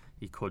is.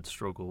 He could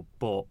struggle.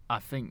 But I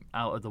think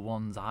out of the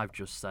ones I've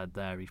just said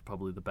there, he's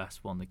probably the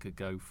best one they could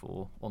go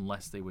for,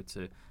 unless they were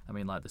to, I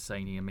mean, like they're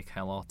saying here,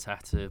 Mikel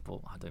Arteta,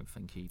 but I don't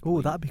think he'd.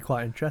 Oh, that'd be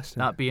quite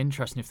interesting. That'd be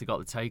interesting if they got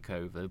the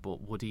takeover,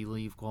 but would he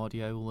leave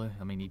Guardiola?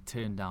 I mean, he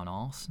turned down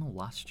Arsenal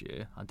last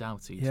year. I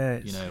doubt he'd,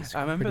 it's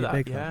I remember pretty that.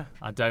 big, Yeah.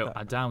 I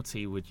doubt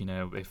he would,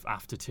 if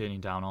after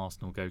turning down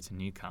Arsenal, go to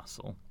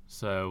Newcastle.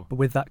 So, But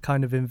with that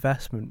kind of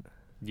investment,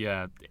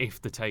 yeah,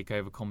 if the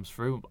takeover comes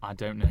through, I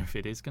don't know if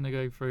it is going to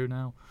go through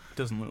now.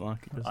 Doesn't look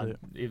like it, does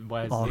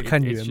it?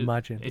 can you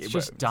imagine? It's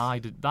just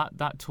died.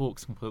 That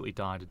talk's completely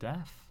died a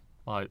death.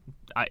 Like,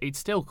 it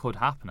still could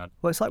happen.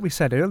 Well, it's like we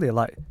said earlier,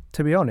 like,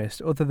 to be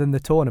honest, other than the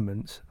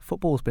tournaments,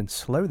 football's been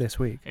slow this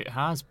week. It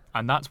has,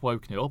 and that's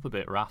woken it up a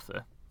bit,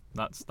 Rafa.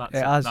 That's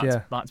It has,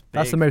 yeah. That's big.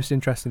 That's the most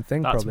interesting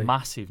thing, That's probably.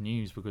 massive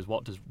news, because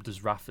what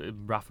does Rafa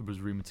was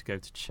rumoured to go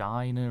to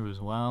China as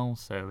well,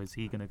 so is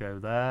he going to go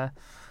there?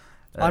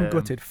 I'm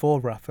gutted for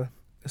Rafa,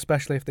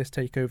 especially if this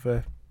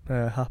takeover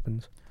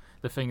happens.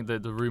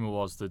 The rumour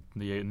was that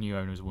the new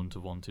owners wouldn't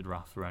have wanted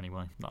Rafa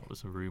anyway. That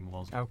was the rumour,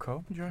 wasn't it? How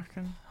come, do you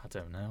reckon? I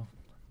don't know.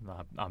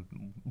 I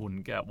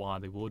wouldn't get why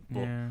they would,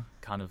 but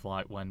kind of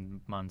like when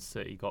Man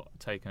City got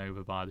taken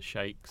over by the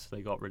Sheikhs,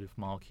 they got rid of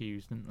Mark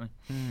Hughes, didn't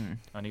they?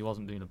 And he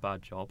wasn't doing a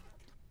bad job.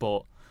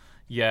 But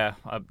yeah,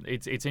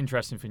 it's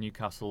interesting for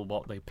Newcastle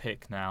what they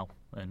pick now,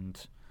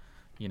 and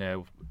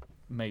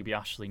maybe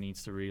Ashley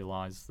needs to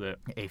realise that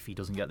if he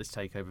doesn't get this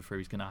takeover through,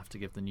 he's going to have to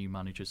give the new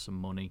manager some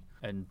money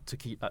and to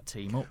keep that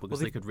team up, because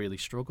they could really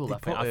struggle.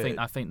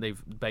 I think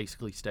they've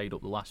basically stayed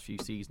up the last few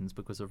seasons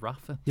because of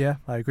Rafa. Yeah,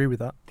 I agree with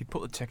that. They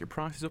put the ticket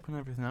prices up and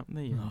everything, haven't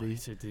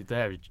they?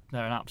 They're an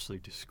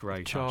absolute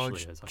disgrace.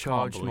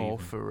 Charge more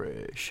for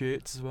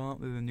shirts as well,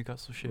 the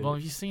Newcastle shirts. Well,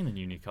 have you seen the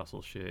new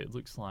Newcastle shirt? It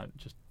looks like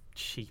just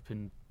cheap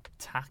and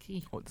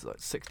tacky. What's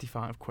that?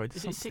 65 quid.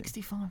 Is it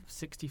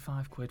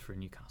 65 quid for a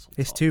Newcastle?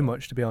 It's top, too though?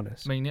 much, to be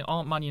honest. I mean,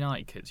 aren't Man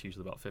United kits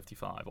usually about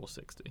 55 or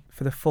 60?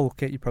 For the full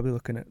kit, you're probably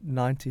looking at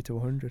 90 to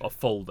 100. Or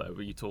full though?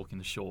 Are you talking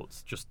the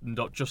shorts?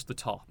 Not just the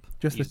top.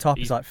 Just the top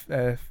is like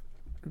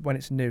when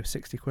it's new,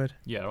 60 quid.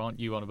 Yeah, aren't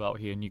you on about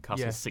here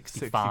Newcastle Yeah,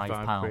 65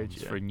 pounds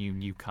quid, yeah. for a new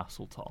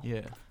Newcastle top?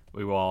 Yeah.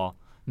 Who are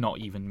not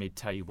even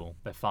mid-table.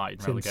 They're fighting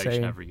It's relegation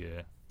insane. every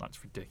year.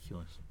 That's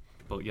ridiculous.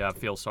 But yeah, I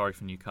feel sorry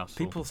for Newcastle.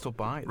 People still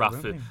buy it.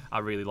 Rafa, Don't they? I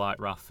really like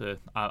Rafa.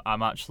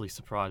 I'm actually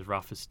surprised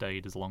Rafa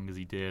stayed as long as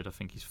he did. I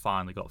think he's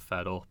finally got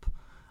fed up.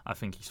 I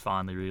think he's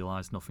finally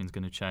realised nothing's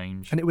going to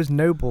change. And it was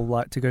noble,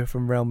 like, to go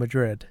from Real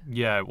Madrid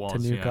Yeah, it was. to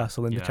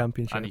Newcastle in the yeah.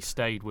 Championship. And he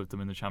stayed with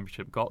them in the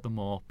Championship, got them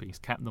up, he's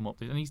kept them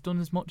up, and he's done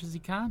as much as he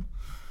can.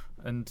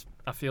 And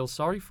I feel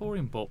sorry for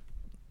him, but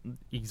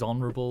he's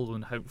honourable,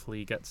 and hopefully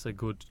he gets a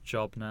good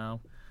job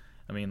now.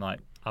 I mean, like,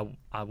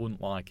 I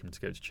wouldn't like him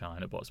to go to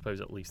China, but I suppose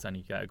at least then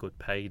he'd get a good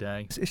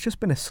payday. It's just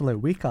been a slow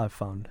week, I've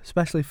found,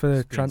 especially for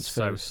It's been transfers.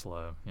 so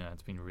slow. Yeah,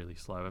 it's been really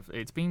slow.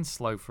 It's been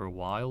slow for a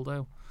while,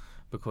 though,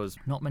 because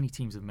not many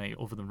teams have made,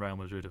 other than Real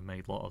Madrid, have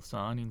made a lot of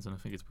signings, and I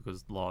think it's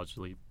because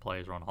largely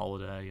players are on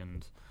holiday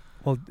and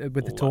Well,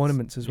 with the all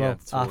tournaments as well.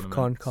 the AFCON,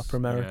 tournaments, Copa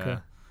America. yeah.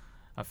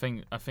 I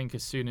think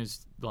as soon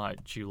as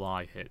like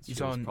July hits, He's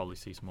you'll on, probably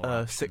see some more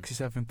action.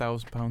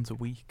 £67,000 a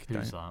week.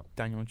 Who's that?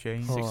 Daniel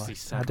James. Oh, I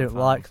 67 don't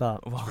like that.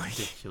 It's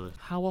ridiculous.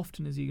 How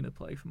often is he going to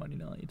play for Man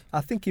United?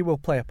 I think he will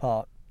play a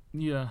part.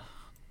 Yeah.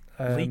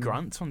 Lee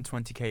Grant's on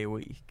 20k a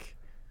week.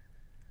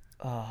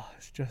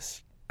 It's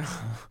just...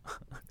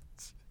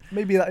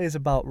 Maybe that is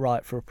about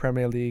right for a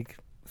Premier League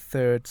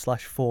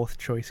 3rd/4th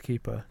choice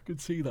keeper.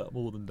 Could see that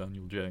more than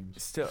Daniel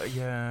James. Still,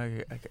 yeah,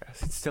 I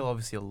guess it's still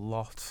obviously a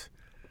lot.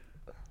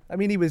 I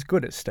mean, he was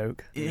good at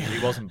Stoke. Yeah.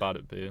 He wasn't bad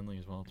at Burnley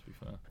as well, to be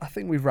fair. I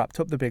think we've wrapped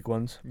up the big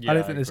ones. Yeah, I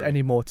don't I think there's agree.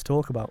 any more to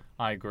talk about.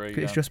 I agree.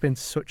 It's just been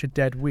such a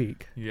dead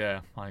week,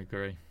 Yeah, I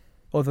agree.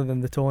 other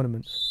than the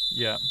tournaments.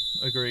 Yeah,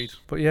 agreed.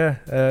 But yeah,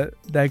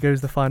 there goes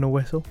the final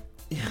whistle.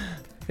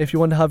 If you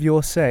want to have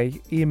your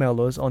say, email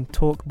us on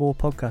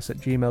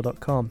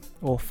talkballpodcast@gmail.com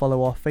or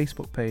follow our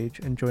Facebook page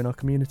and join our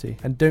community.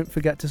 And don't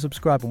forget to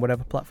subscribe on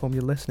whatever platform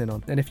you're listening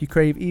on. And if you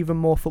crave even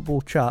more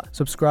football chat,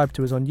 subscribe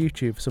to us on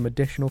YouTube for some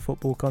additional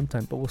football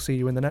content. But we'll see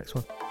you in the next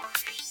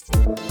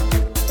one.